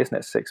era, really, isn't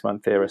it?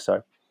 6-month era.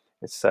 So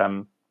it's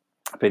been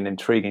an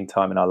intriguing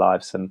time in our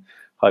lives, and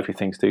hopefully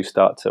things do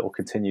start to, or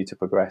continue to,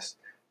 progress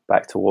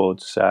back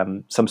towards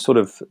some sort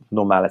of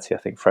normality, I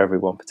think, for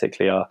everyone,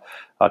 particularly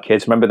our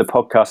kids. Remember the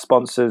podcast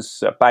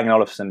sponsors, Bang &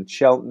 Olufsen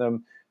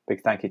Cheltenham.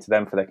 Big thank you to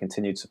them for their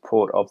continued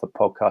support of the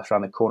podcast.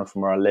 Around the corner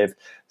from where I live,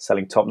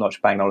 selling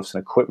top-notch Bang &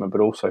 Olufsen equipment,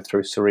 but also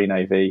through Serene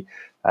AV,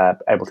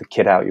 able to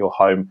kit out your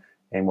home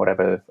in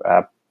whatever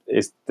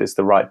is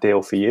the right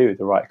deal for you,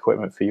 the right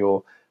equipment for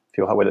your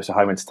whether it's a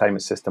home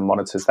entertainment system,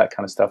 monitors, that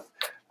kind of stuff.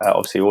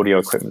 Obviously, audio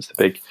equipment's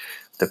the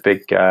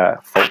big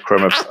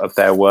fulcrum of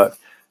their work.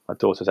 My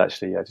daughter's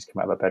actually just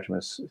come out of her bedroom,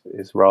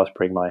 is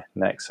raspberrying my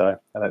neck, so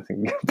I don't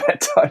think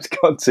bedtime's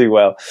gone too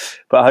well.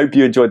 But I hope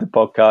you enjoyed the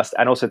podcast.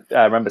 And also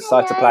remember,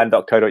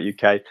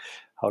 cytoplan.co.uk.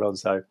 Hold on,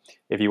 so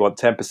if you want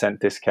 10%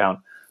 discount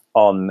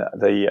on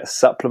the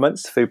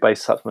supplements,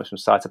 food-based supplements from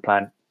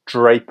Cytoplan,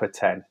 Draper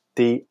 10,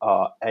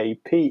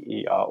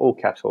 DRAPER, all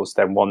capitals,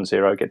 then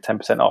 10, get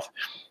 10% off.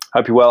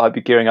 Hope you're well. Hope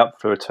you're gearing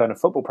up for a return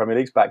of football. Premier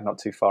League's back not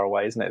too far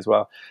away, isn't it, as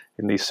well,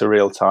 in these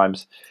surreal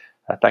times.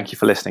 Thank you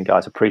for listening,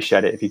 guys.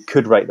 Appreciate it. If you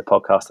could rate the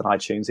podcast on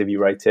iTunes, if you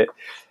rate it,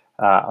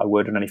 I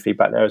would, and any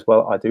feedback there as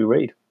well, I do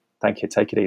read. Thank you. Take it easy.